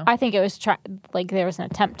 I don't know. I think it was there was an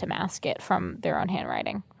attempt to mask it from their own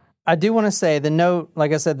handwriting. I do want to say the note,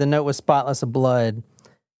 like I said, the note was spotless of blood.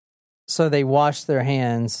 So they washed their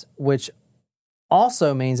hands, which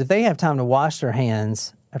also means if they have time to wash their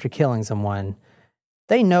hands after killing someone,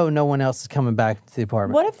 they know no one else is coming back to the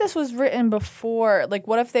apartment. What if this was written before? Like,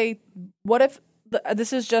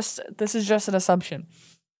 this is just an assumption.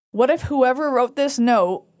 What if whoever wrote this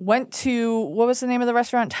note went to, what was the name of the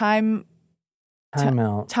restaurant? Time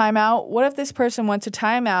Out. What if this person went to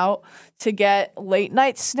Time Out to get late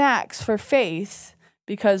night snacks for Faith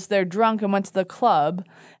because they're drunk and went to the club,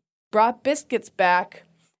 brought biscuits back,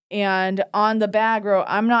 and on the bag wrote,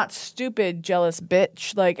 "I'm not stupid, jealous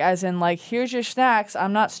bitch." Like, as in, like, here's your snacks.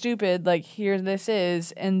 I'm not stupid. Like, here this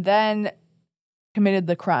is. And then committed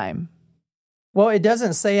the crime. Well, it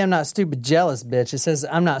doesn't say I'm not stupid, jealous bitch. It says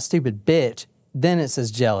I'm not stupid, bitch. Then it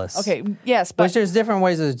says jealous. Okay, yes, but... Which there's different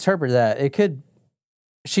ways to interpret that.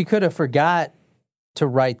 She could have forgot to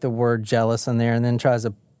write the word jealous in there and then tries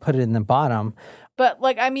to put it in the bottom. But,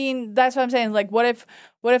 like, I mean, that's what I'm saying. Like, what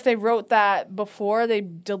if they wrote that before they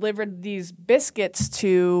delivered these biscuits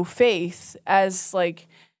to Faith as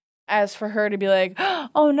for her to be like,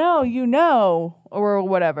 oh, no, or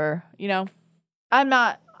whatever, I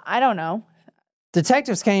don't know.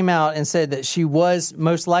 Detectives came out and said that she was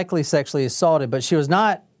most likely sexually assaulted, but she was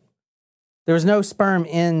not, there was no sperm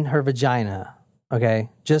in her vagina. Okay,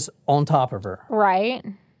 just on top of her. Right.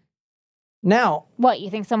 Now... What, you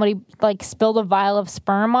think somebody, spilled a vial of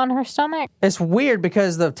sperm on her stomach? It's weird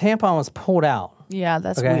because the tampon was pulled out. Yeah,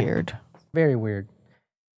 that's weird. Very weird.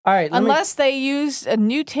 All right. Unless they used a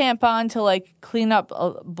new tampon to, clean up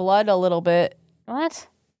blood a little bit. What?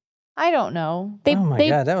 I don't know. Oh, my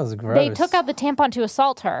God, that was gross. They took out the tampon to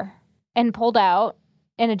assault her and pulled out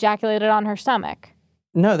and ejaculated on her stomach.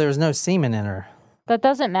 No, there was no semen in her. That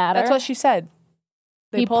doesn't matter. That's what she said.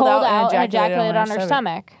 He pulled out and ejaculated on her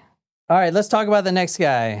stomach. All right, let's talk about the next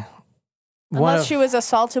guy. Unless she was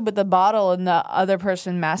assaulted with the bottle and the other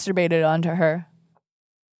person masturbated onto her.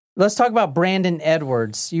 Let's talk about Brandon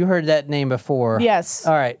Edwards. You heard that name before. Yes.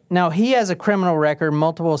 All right. Now, he has a criminal record,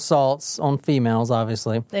 multiple assaults on females,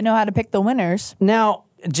 obviously. They know how to pick the winners. Now,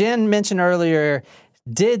 Jen mentioned earlier,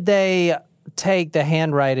 did they take the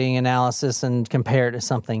handwriting analysis and compare it to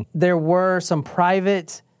something? There were some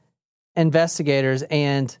private investigators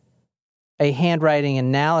and a handwriting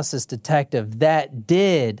analysis detective that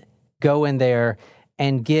did go in there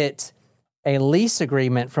and get a lease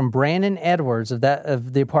agreement from Brandon Edwards of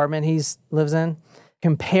the apartment he lives in,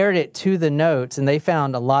 compared it to the notes, and they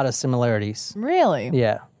found a lot of similarities. Really?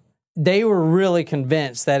 Yeah. They were really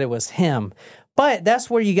convinced that it was him. But that's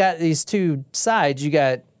where you got these two sides. You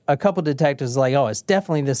got a couple detectives like, oh, it's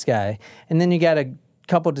definitely this guy. And then you got a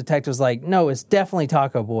couple detectives like, no, it's definitely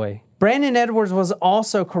Taco Boy. Brandon Edwards was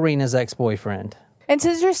also Karina's ex-boyfriend. It's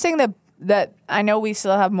interesting that I know we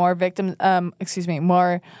still have more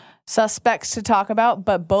more suspects to talk about,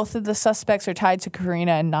 but both of the suspects are tied to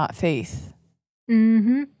Karina and not Faith.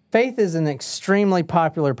 Mm-hmm. Faith is an extremely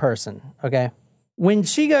popular person, okay? When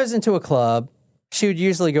she goes into a club, she would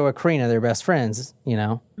usually go with Karina, their best friends,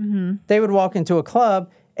 Mm-hmm. They would walk into a club,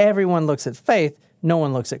 everyone looks at Faith, no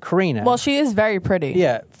one looks at Karina. Well, she is very pretty.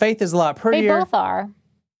 Yeah, Faith is a lot prettier. They both are.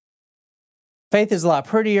 Faith is a lot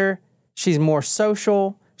prettier. She's more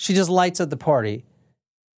social. She just lights up the party.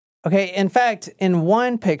 Okay, in fact, in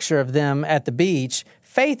one picture of them at the beach,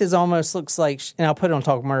 Faith is almost looks like, and I'll put it on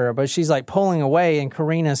Talk Murder, but she's like pulling away, and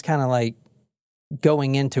Karina's kind of like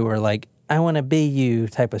going into her, like, I want to be you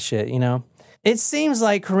type of shit, you know? It seems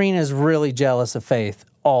like Karina's really jealous of Faith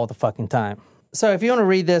all the fucking time. So if you want to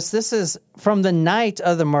read this, this is from the night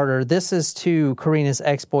of the murder. This is to Karina's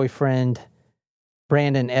ex-boyfriend,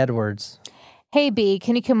 Brandon Edwards. Hey, B,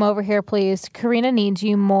 can you come over here, please? Karina needs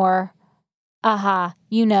you more. Aha,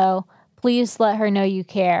 you know. Please let her know you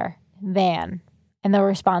care. Van. And the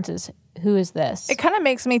response is, who is this? It kind of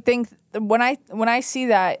makes me think, when I see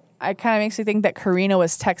that, it kind of makes me think that Karina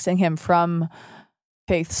was texting him from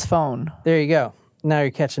Faith's phone. There you go. Now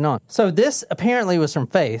you're catching on. So this apparently was from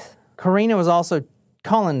Faith. Karina was also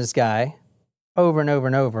calling this guy over and over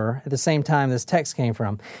and over at the same time this text came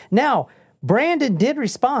from. Now, Brandon did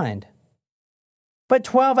respond, but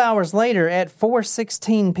 12 hours later at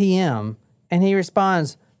 4:16 p.m., and he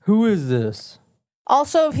responds, who is this?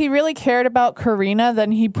 Also, if he really cared about Karina,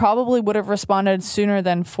 then he probably would have responded sooner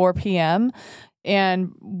than 4 p.m.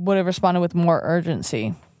 and would have responded with more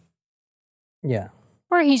urgency. Yeah.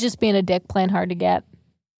 Or he's just being a dick, playing hard to get.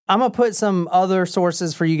 I'm going to put some other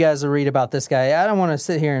sources for you guys to read about this guy. I don't want to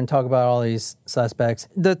sit here and talk about all these suspects.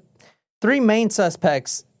 The three main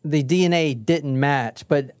suspects, the DNA didn't match,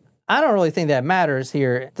 but I don't really think that matters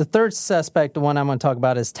here. The third suspect, the one I'm going to talk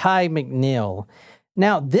about, is Ty McNeil.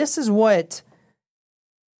 Now, this is what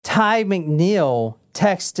Ty McNeil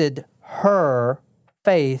texted her,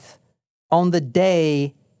 Faith, on the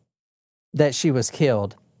day that she was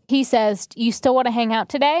killed. He says, you still want to hang out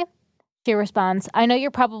today? She responds, I know you're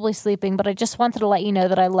probably sleeping, but I just wanted to let you know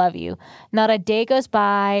that I love you. Not a day goes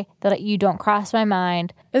by that you don't cross my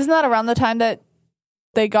mind. Isn't that around the time that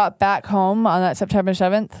they got back home on that September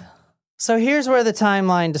 7th? So here's where the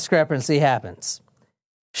timeline discrepancy happens.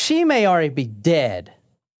 She may already be dead.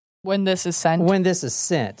 When this is sent? Yeah,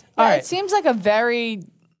 all right. It seems like a very...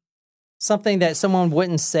 Something that someone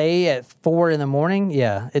wouldn't say at 4 a.m?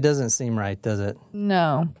 Yeah, it doesn't seem right, does it?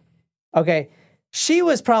 No. Okay, she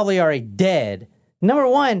was probably already dead. Number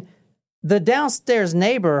one, the downstairs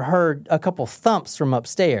neighbor heard a couple thumps from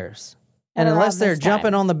upstairs. And unless they're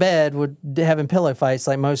jumping on the bed, having pillow fights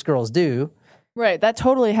like most girls do. Right, that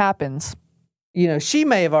totally happens. You know, she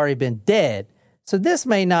may have already been dead. So this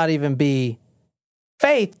may not even be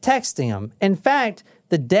Faith texting him. In fact,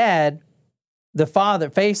 the dad, the father,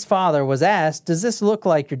 Faith's father, was asked, does this look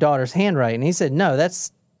like your daughter's handwriting? And he said, no,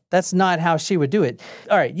 that's not how she would do it.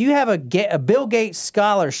 All right, you have a Bill Gates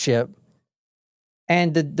scholarship,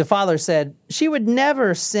 and the father said she would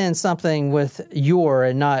never send something with your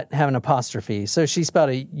and not have an apostrophe. So she spelled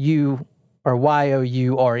a U or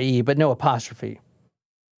Y-O-U-R-E, but no apostrophe.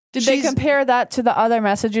 Did they compare that to the other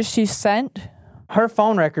messages she sent? Her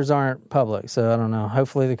phone records aren't public, so I don't know.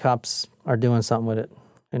 Hopefully the cops are doing something with it.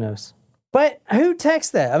 Who knows? But who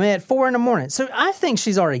texts that? I mean, at 4 a.m. So I think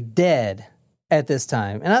she's already dead at this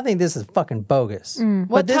time, and I think this is fucking bogus.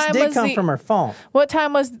 But this did come from her phone. What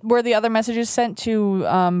time were the other messages sent to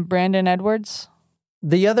Brandon Edwards?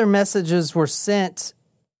 The other messages were sent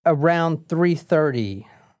around 3:30.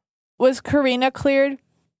 Was Karina cleared?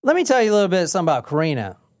 Let me tell you a little bit something about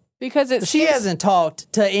Karina. Because she hasn't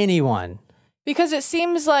talked to anyone. Because it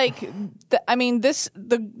seems like,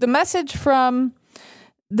 the message from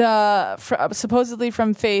supposedly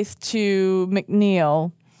from Faith to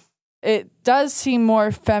McNeil, it does seem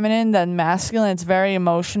more feminine than masculine. It's very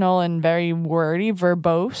emotional and very wordy,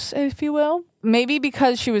 verbose, if you will. Maybe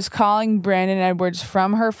because she was calling Brandon Edwards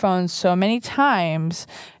from her phone so many times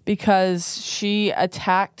because she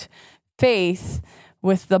attacked Faith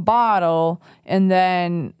with the bottle, and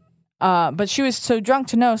then but she was so drunk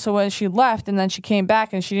to know, so when she left and then she came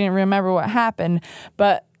back and she didn't remember what happened.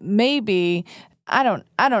 But maybe, I don't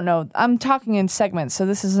know. I'm talking in segments, so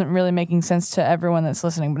this isn't really making sense to everyone that's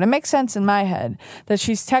listening, but it makes sense in my head that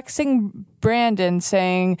she's texting Brandon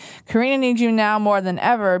saying, Karina needs you now more than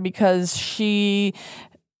ever because she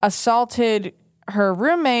assaulted her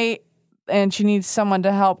roommate and she needs someone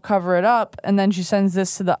to help cover it up. And then she sends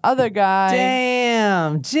this to the other guy.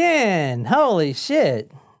 Damn, Jen. Holy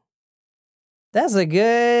shit. That's a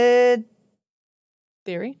good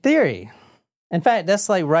theory. In fact, that's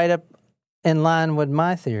like right up in line with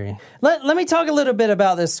my theory. Let me talk a little bit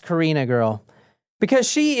about this Karina girl, because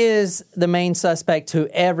she is the main suspect to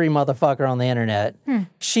every motherfucker on the internet.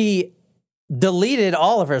 She deleted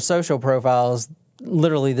all of her social profiles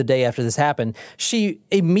literally the day after this happened. She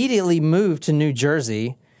immediately moved to New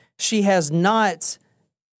Jersey. She has not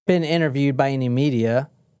been interviewed by any media,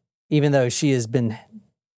 even though she has been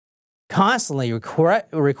constantly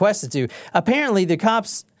requested to. Apparently, the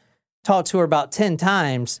cops talked to her about 10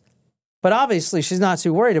 times But obviously, she's not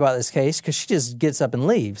too worried about this case because she just gets up and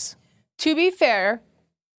leaves. To be fair,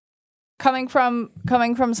 coming from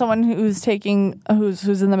someone who's in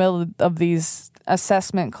the middle of these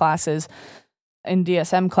assessment classes and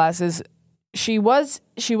DSM classes, she was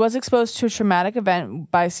exposed to a traumatic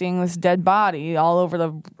event by seeing this dead body all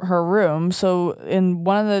over her room. So, in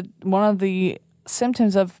one of the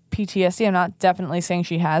symptoms of PTSD, I'm not definitely saying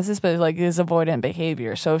she has this, but like is avoidant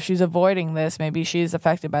behavior. So if she's avoiding this, maybe she's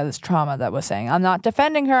affected by this trauma that was saying. I'm not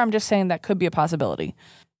defending her. I'm just saying that could be a possibility.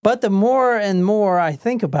 But the more and more I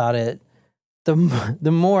think about it, the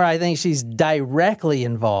more I think she's directly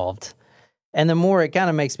involved, and the more it kind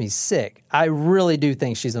of makes me sick. I really do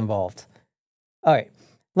think she's involved. All right,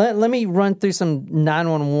 let me run through some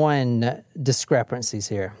 911 discrepancies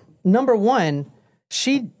here. Number one,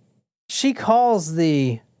 she calls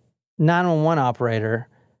the 911 operator,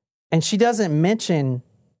 and she doesn't mention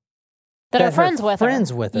that her friends with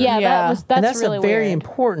her. Yeah, that's really a very weird.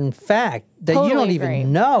 important fact that you don't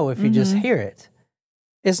even know if you just hear it.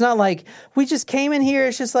 It's not like, we just came in here,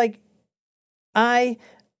 it's just like, my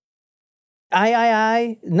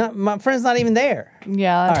friend's not even there.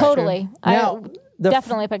 Yeah, All right. Totally. Now, I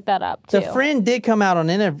definitely picked that up, too. The friend did come out on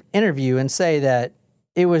an interview and say that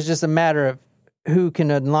it was just a matter of who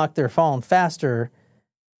can unlock their phone faster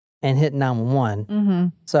and hit 911. Mm-hmm.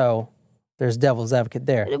 So there's devil's advocate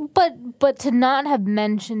there. But to not have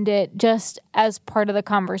mentioned it just as part of the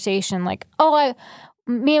conversation, like,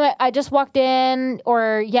 I just walked in,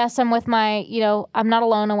 or yes, I'm with my, I'm not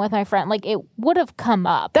alone, I'm with my friend. Like, it would have come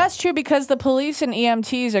up. That's true, because the police and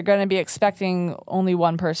EMTs are going to be expecting only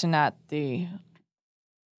one person at the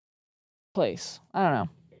place. I don't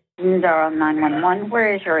know. Darrell 911,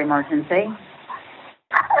 where is your emergency?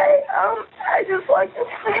 I just walked into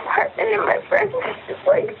my apartment and my friend was just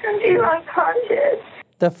like unconscious.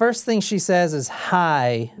 The first thing she says is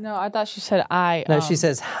hi. No, I thought she said No, she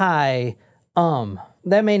says hi.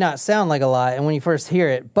 That may not sound like a lot, and when you first hear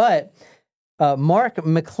it, but Mark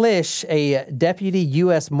McClish, a deputy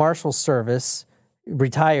U.S. Marshal Service,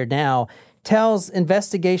 retired now, tells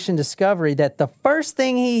Investigation Discovery that the first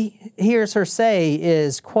thing he hears her say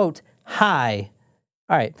is, quote, hi.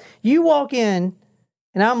 All right, you walk in,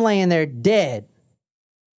 and I'm laying there dead.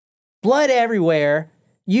 Blood everywhere.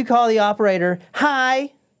 You call the operator,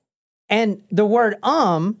 hi. And the word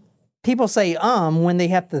people say when they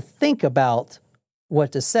have to think about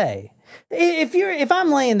what to say. If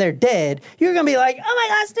I'm laying there dead, you're going to be like, oh my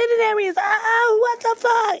gosh, what the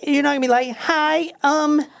fuck? You're not going to be like, hi,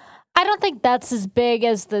 I don't think that's as big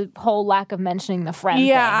as the whole lack of mentioning the friend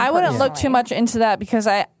Yeah, thing, I wouldn't look too much into that, because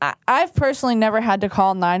I've personally never had to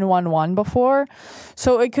call 911 before.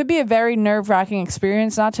 So it could be a very nerve-wracking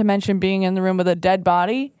experience, not to mention being in the room with a dead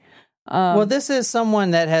body. Well, this is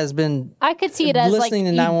someone that has been I could see it as listening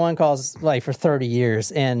like to 911 calls like for 30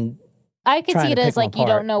 years, and I could trying see it to as pick them like you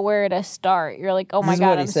apart. don't know where to start. You're like, oh my This is God,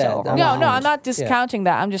 what he I'm said. so I'm overwhelmed. No, I'm not discounting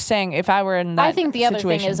that. I'm just saying if I were in that I think the other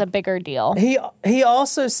situation. thing is a bigger deal. He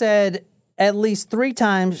also said at least 3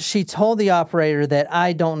 times she told the operator that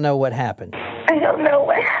I don't know what happened. I don't know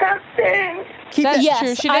what happened. That's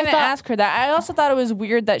true. She didn't ask her that. I also thought it was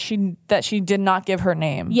weird that she did not give her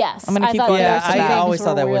name. Yes, I'm going to keep going. Yeah, I always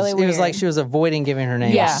thought that was. really It was like weird. she was avoiding giving her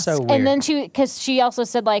name. Yeah. It's so weird. And then because she also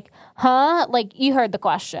said like, huh? Like, you heard the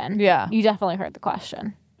question. Yeah. You definitely heard the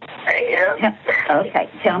question. Okay,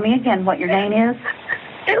 tell me again what your name is.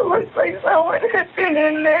 It looks like someone had been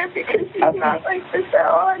in there because she's not like the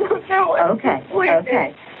cell. I don't know what.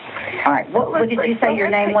 Okay. All right, what did you say your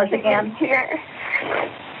name was again? Here.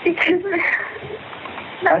 Because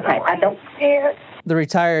I don't. The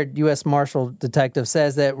retired U.S. Marshal detective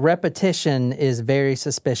says that repetition is very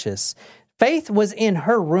suspicious. Faith was in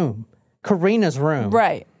her room, Karina's room.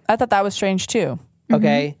 Right. I thought that was strange too.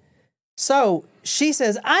 Okay. So she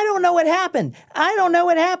says, I don't know what happened. I don't know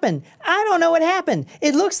what happened. I don't know what happened.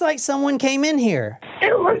 It looks like someone came in here.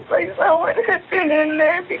 It looks like someone had been in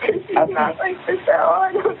there because she's not like the cell.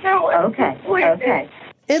 I don't know what.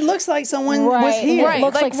 It looks like someone was here. Right.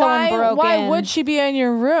 Looks like someone broke why in. would she be in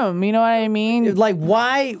your room? You know what I mean? Like,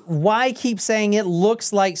 why keep saying it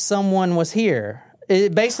looks like someone was here?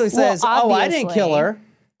 It basically says, I didn't kill her.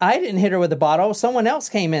 I didn't hit her with a bottle. Someone else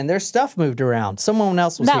came in. Their stuff moved around. Someone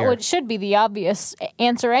else was here. That should be the obvious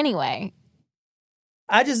answer anyway.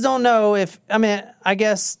 I just don't know I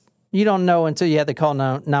guess you don't know until you have to call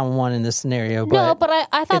 911 in this scenario. No, but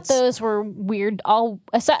I thought those were weird. All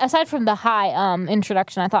aside from the high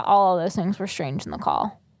introduction, I thought all of those things were strange in the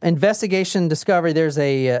call. Investigation Discovery, there's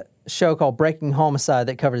a show called Breaking Homicide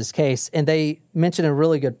that covers this case, and they mentioned a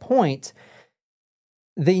really good point.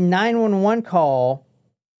 The 911 call,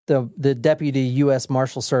 the deputy U.S.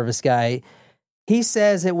 Marshal Service guy, he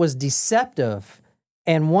says it was deceptive.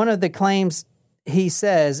 And one of the claims he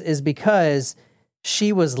says is because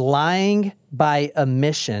she was lying by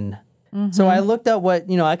omission. Mm-hmm. So I looked up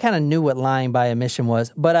I kind of knew what lying by omission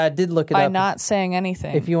was, but I did look it up. By not saying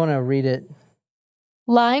anything. If you want to read it.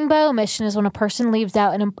 Lying by omission is when a person leaves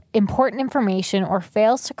out important information or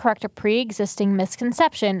fails to correct a pre-existing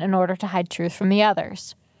misconception in order to hide truth from the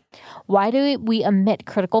others. Why do we omit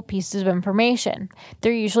critical pieces of information?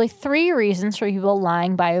 There are usually 3 reasons for people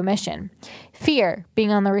lying by omission. Fear,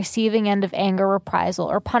 being on the receiving end of anger,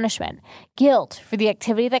 reprisal, or punishment. Guilt, for the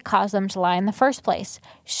activity that caused them to lie in the first place.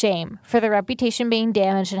 Shame, for their reputation being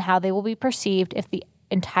damaged and how they will be perceived if the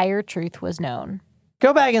entire truth was known.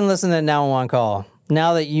 Go back and listen to that 911 call.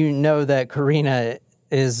 Now that you know that Karina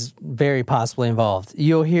is very possibly involved,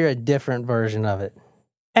 you'll hear a different version of it.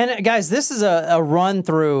 And guys, this is a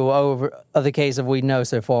run-through of the case of we know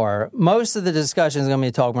so far. Most of the discussion is going to be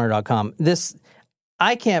at talkmurder.com.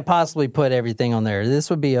 I can't possibly put everything on there. This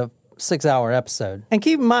would be a 6-hour episode. And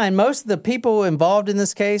keep in mind, most of the people involved in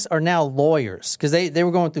this case are now lawyers because they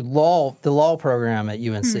were going through the law program at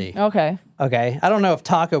UNC. Okay. I don't know if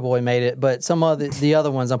Taco Boy made it, but some of the other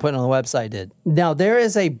ones I'm putting on the website did. Now, there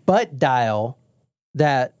is a butt dial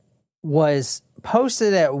that was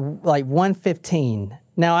posted at like 1:15.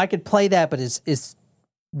 Now, I could play that, but it's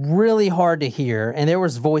really hard to hear, and there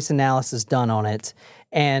was voice analysis done on it,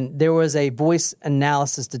 and there was a voice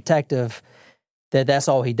analysis detective that's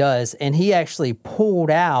all he does, and he actually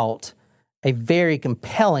pulled out a very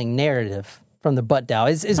compelling narrative from the butt dial.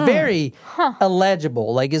 It's very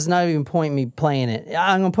illegible. Like, it's not even point me playing it.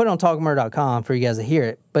 I'm going to put it on talkmurder.com for you guys to hear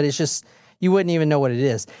it, but it's just, you wouldn't even know what it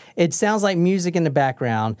is. It sounds like music in the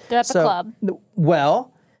background. They're at the club.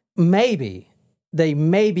 Well, maybe. They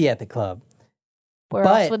may be at the club. Where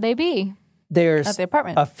else would they be? There's at the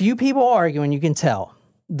apartment. A few people arguing, you can tell.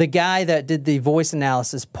 The guy that did the voice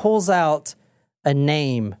analysis pulls out a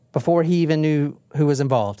name before he even knew who was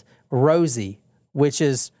involved. Rosie, which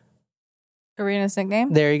is Karina's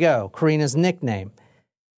nickname? There you go. Karina's nickname.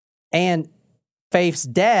 And Faith's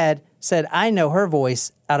dad said, I know her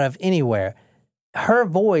voice out of anywhere. Her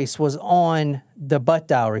voice was on the butt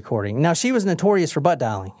dial recording. Now, she was notorious for butt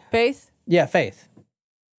dialing. Faith? Yeah, Faith.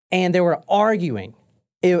 And they were arguing.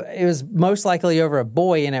 It was most likely over a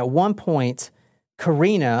boy. And at one point,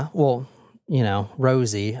 Karina,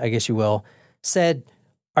 Rosie, I guess you will, said,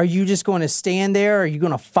 are you just going to stand there or are you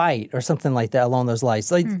going to fight or something like that along those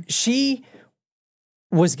lines? Like, she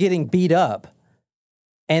was getting beat up.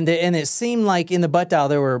 And it seemed like in the butt dial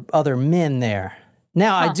there were other men there.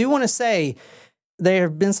 Now, I do want to say there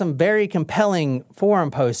have been some very compelling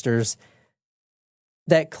forum posters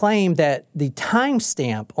that claim that the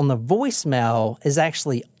timestamp on the voicemail is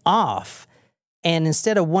actually off. And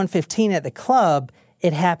instead of 1:15 at the club,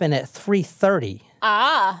 it happened at 3:30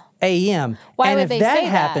 a.m. Why would if they that say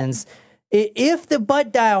happens, if the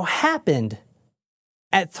butt dial happened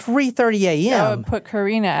at 3:30 a.m., that would put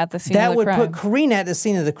Karina at the scene of the crime. That would put Karina at the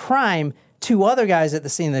scene of the crime, 2 other guys at the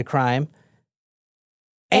scene of the crime.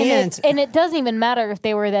 And it doesn't even matter if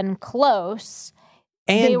they were then close.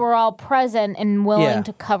 They were all present and willing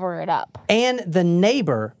to cover it up. And the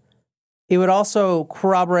neighbor, it would also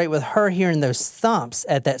corroborate with her hearing those thumps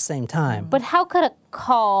at that same time. But how could a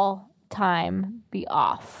call time be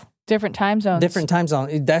off? Different time zones. Different time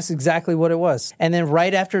zones. That's exactly what it was. And then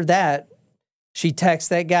right after that, she texts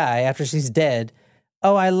that guy after she's dead,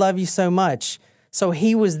 oh, I love you so much. So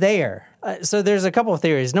he was there. So there's a couple of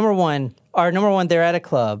theories. Number one, they're at a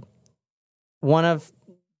club. One of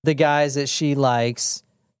the guys that she likes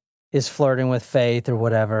is flirting with Faith or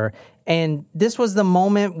whatever. And this was the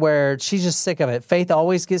moment where she's just sick of it. Faith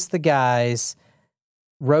always gets the guys.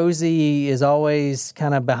 Rosie is always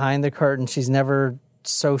kind of behind the curtain. She's never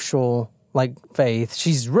social like Faith.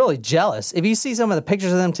 She's really jealous. If you see some of the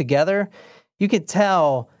pictures of them together, you could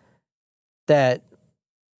tell that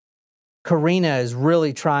Karina is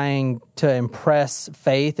really trying to impress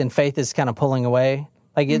Faith, and Faith is kind of pulling away.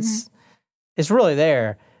 Like, it's really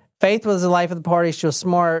there. Faith was the life of the party. She was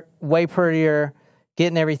smart, way prettier,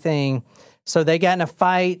 getting everything. So they got in a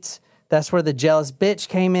fight. That's where the jealous bitch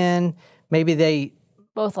came in. Maybe they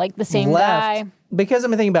both like the same left. guy. Because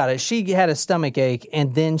I'm thinking about it. She had a stomach ache,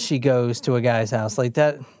 and then she goes to a guy's house. Like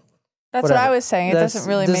that. That's what I was saying. It doesn't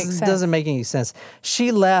really make sense. It doesn't make any sense.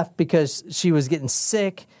 She left because she was getting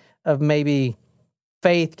sick of maybe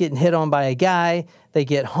Faith getting hit on by a guy. They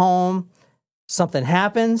get home. Something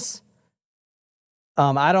happens.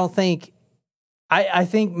 I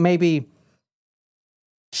think maybe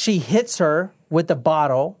she hits her with the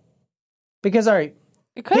bottle because, all right,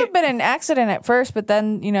 It could have been an accident at first, but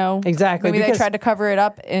then, Exactly, maybe they tried to cover it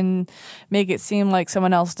up and make it seem like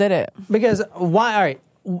someone else did it. Because why? All right,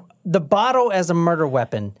 the bottle as a murder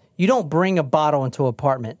weapon, you don't bring a bottle into an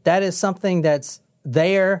apartment. That is something that's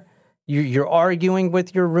there. You're arguing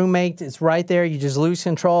with your roommate. It's right there. You just lose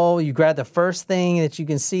control. You grab the first thing that you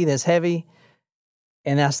can see that's heavy,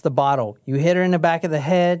 and that's the bottle. You hit her in the back of the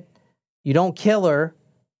head. You don't kill her.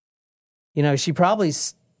 She probably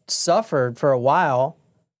suffered for a while,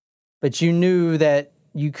 but you knew that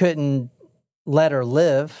you couldn't let her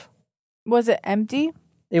live. Was it empty?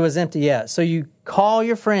 It was empty, yeah. So you call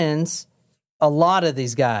your friends, a lot of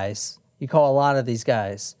these guys. You call a lot of these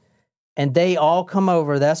guys. And they all come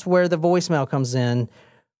over. That's where the voicemail comes in,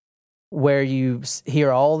 where you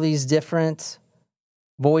hear all these different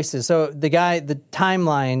voices. So the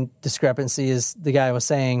timeline discrepancy is the guy was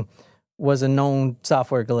saying was a known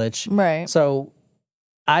software glitch. Right. So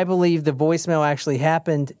I believe the voicemail actually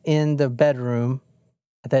happened in the bedroom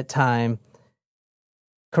at that time.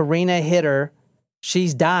 Karina hit her.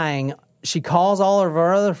 She's dying. She calls all of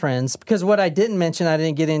her other friends, because what I didn't mention, I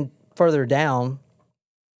didn't get in further down,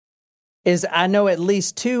 is I know at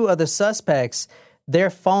least 2 of the suspects,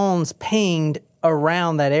 their phones pinged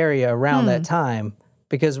around that area around that time,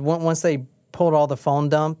 because once they pulled all the phone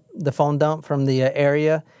dump from the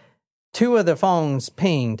area, 2 of the phones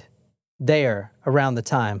pinged there around the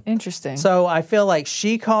time. Interesting. So I feel like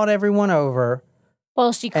she called everyone over.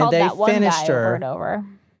 Well, she called that one guy over and over.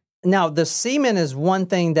 Now, the semen is one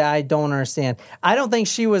thing that I don't understand. I don't think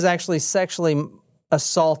she was actually sexually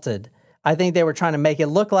assaulted. I think they were trying to make it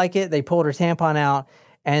look like it. They pulled her tampon out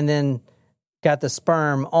and then got the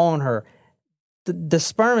sperm on her. The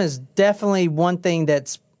sperm is definitely one thing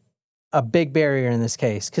that's a big barrier in this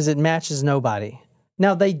case, because it matches nobody.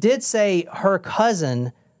 Now, they did say her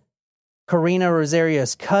cousin, Karina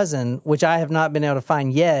Rosario's cousin, which I have not been able to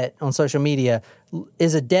find yet on social media,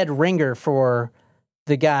 is a dead ringer for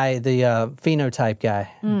the guy, the phenotype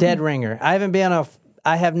guy. Dead ringer.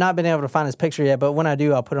 I have not been able to find his picture yet, but when I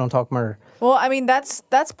do, I'll put it on Talk Murder. Well, I mean, that's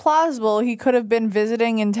plausible. He could have been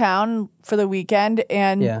visiting in town for the weekend,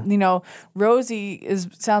 and Rosie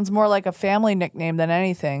sounds more like a family nickname than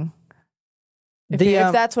anything.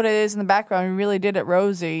 If that's what it is in the background, we really did it,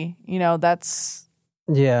 Rosie. That's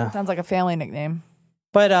sounds like a family nickname.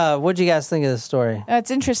 But what do you guys think of this story?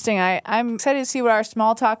 It's interesting. I'm excited to see what our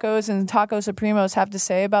small tacos and Taco Supremos have to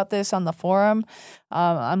say about this on the forum.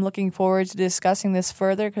 I'm looking forward to discussing this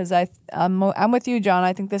further, because I'm with you, John.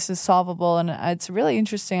 I think this is solvable, and it's really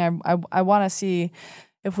interesting. I want to see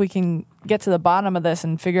if we can get to the bottom of this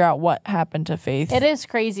and figure out what happened to Faith. It is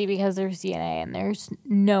crazy because there's DNA and there's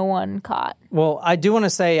no one caught. Well, I do want to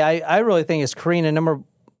say I really think it's Karina.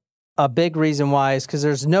 A big reason why is because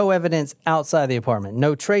there's no evidence outside the apartment.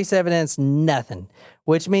 No trace evidence, nothing.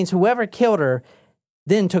 Which means whoever killed her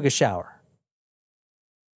then took a shower.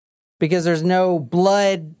 Because there's no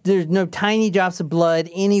blood, there's no tiny drops of blood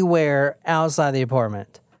anywhere outside the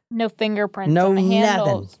apartment. No fingerprints on the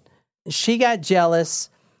handles. Nothing. She got jealous.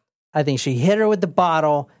 I think she hit her with the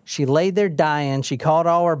bottle. She laid there dying. She called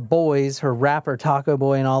all her boys, her rapper, Taco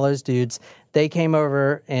Boy, and all those dudes. They came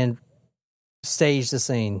over and staged the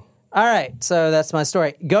scene. All right, so that's my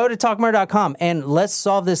story. Go to talkmurder.com and let's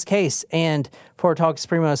solve this case. And for Talk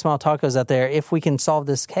Supremo and Small Tacos out there, if we can solve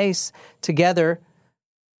this case together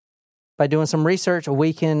by doing some research,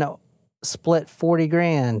 we can split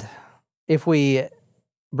 $40,000 if we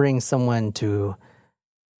bring someone to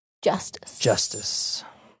justice.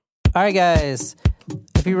 All right, guys.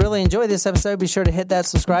 If you really enjoyed this episode, be sure to hit that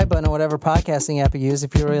subscribe button on whatever podcasting app you use.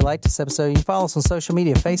 If you really like this episode, you can follow us on social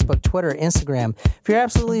media, Facebook, Twitter, Instagram. If you're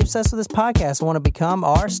absolutely obsessed with this podcast and want to become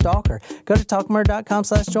our stalker, go to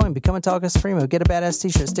talkmurder.com/join. Become a Taco Supremo. Get a badass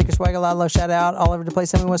t-shirt, sticker, swag, a lot of love, shout out all over the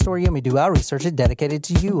place. Tell me what story you want me to do. I'll research it, dedicated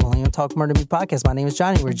to you. Only on Talk Murder Me podcast. My name is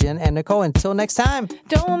Johnny. We're Jen and Nicole. Until next time.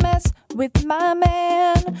 Don't mess with my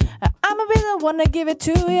man. I'ma be the one to give it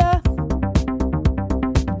to ya.